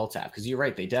sacks the Colts have, because you're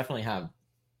right. They definitely have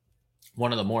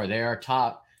one of the more. They are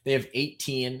top. They have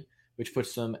 18, which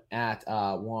puts them at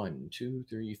 1, 2,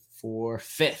 3, 4,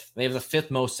 5th. They have the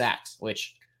 5th most sacks,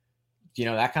 which,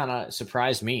 that kind of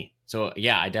surprised me. So,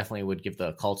 yeah, I definitely would give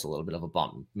the Colts a little bit of a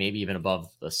bump, maybe even above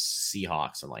the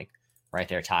Seahawks and, like, right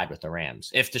there tied with the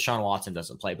Rams, if Deshaun Watson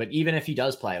doesn't play. But even if he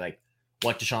does play, like,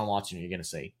 what Deshaun Watson are you going to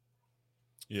see?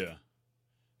 Yeah.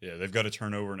 Yeah, they've got a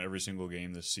turnover in every single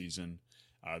game this season.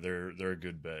 They're a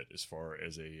good bet as far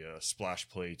as a splash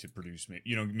play to produce,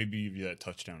 maybe give you that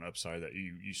touchdown upside that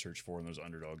you search for in those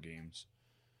underdog games.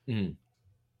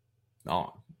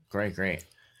 Oh, great.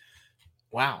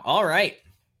 Wow. All right.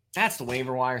 That's the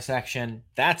waiver wire section.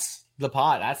 That's the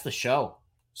pod. That's the show.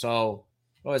 So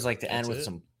I always like to end with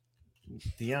some,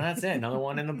 that's it. Another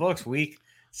one in the books. Week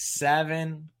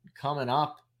 7 coming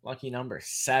up. Lucky number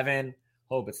 7.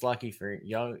 Hope it's lucky for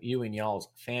you and y'all's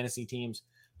fantasy teams.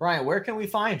 Brian, where can we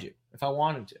find you if I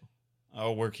wanted to?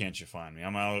 Oh, where can't you find me?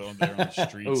 I'm out there on the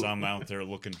streets. I'm out there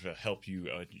looking to help you,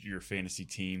 your fantasy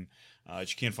team.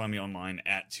 You can find me online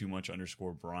at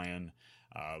 @too_much_Brian.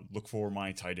 Look for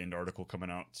my tight end article coming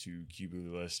out to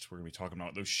QB List. We're going to be talking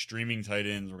about those streaming tight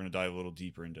ends. We're going to dive a little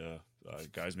deeper into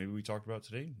guys maybe we talked about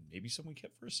today. Maybe some we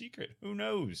kept for a secret. Who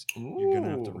knows? Ooh. You're going to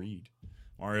have to read.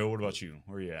 Mario, what about you?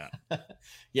 Where are you at?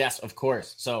 Yes, of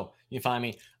course. So you can find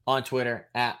me on Twitter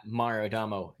at Mario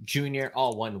Damo Jr.,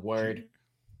 all one word.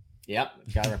 Yep,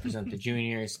 got to represent the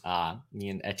juniors, me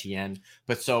and Etienne.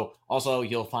 But so also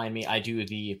you'll find me, I do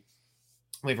the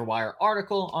waiver wire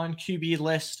article on QB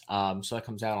List. So that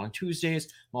comes out on Tuesdays.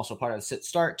 I'm also part of the sit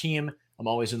start team. I'm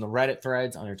always in the Reddit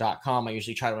threads under .com. I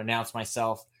usually try to announce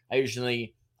myself. I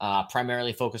usually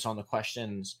primarily focus on the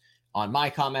questions on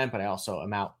my comment, but I also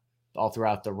am out all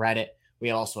throughout the Reddit.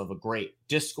 We also have a great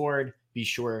Discord. Be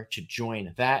sure to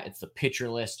join that. It's the Pitcher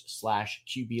List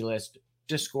 /QB List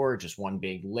Discord, just one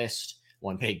big list,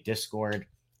 one big Discord,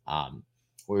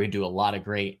 where we do a lot of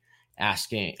great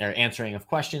answering of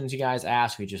questions you guys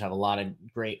ask. We just have a lot of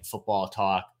great football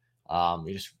talk.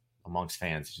 We just amongst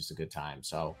fans, it's just a good time.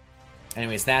 So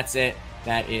anyways, that's it.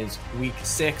 That is week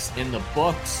 6 in the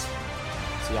books.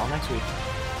 See y'all next week.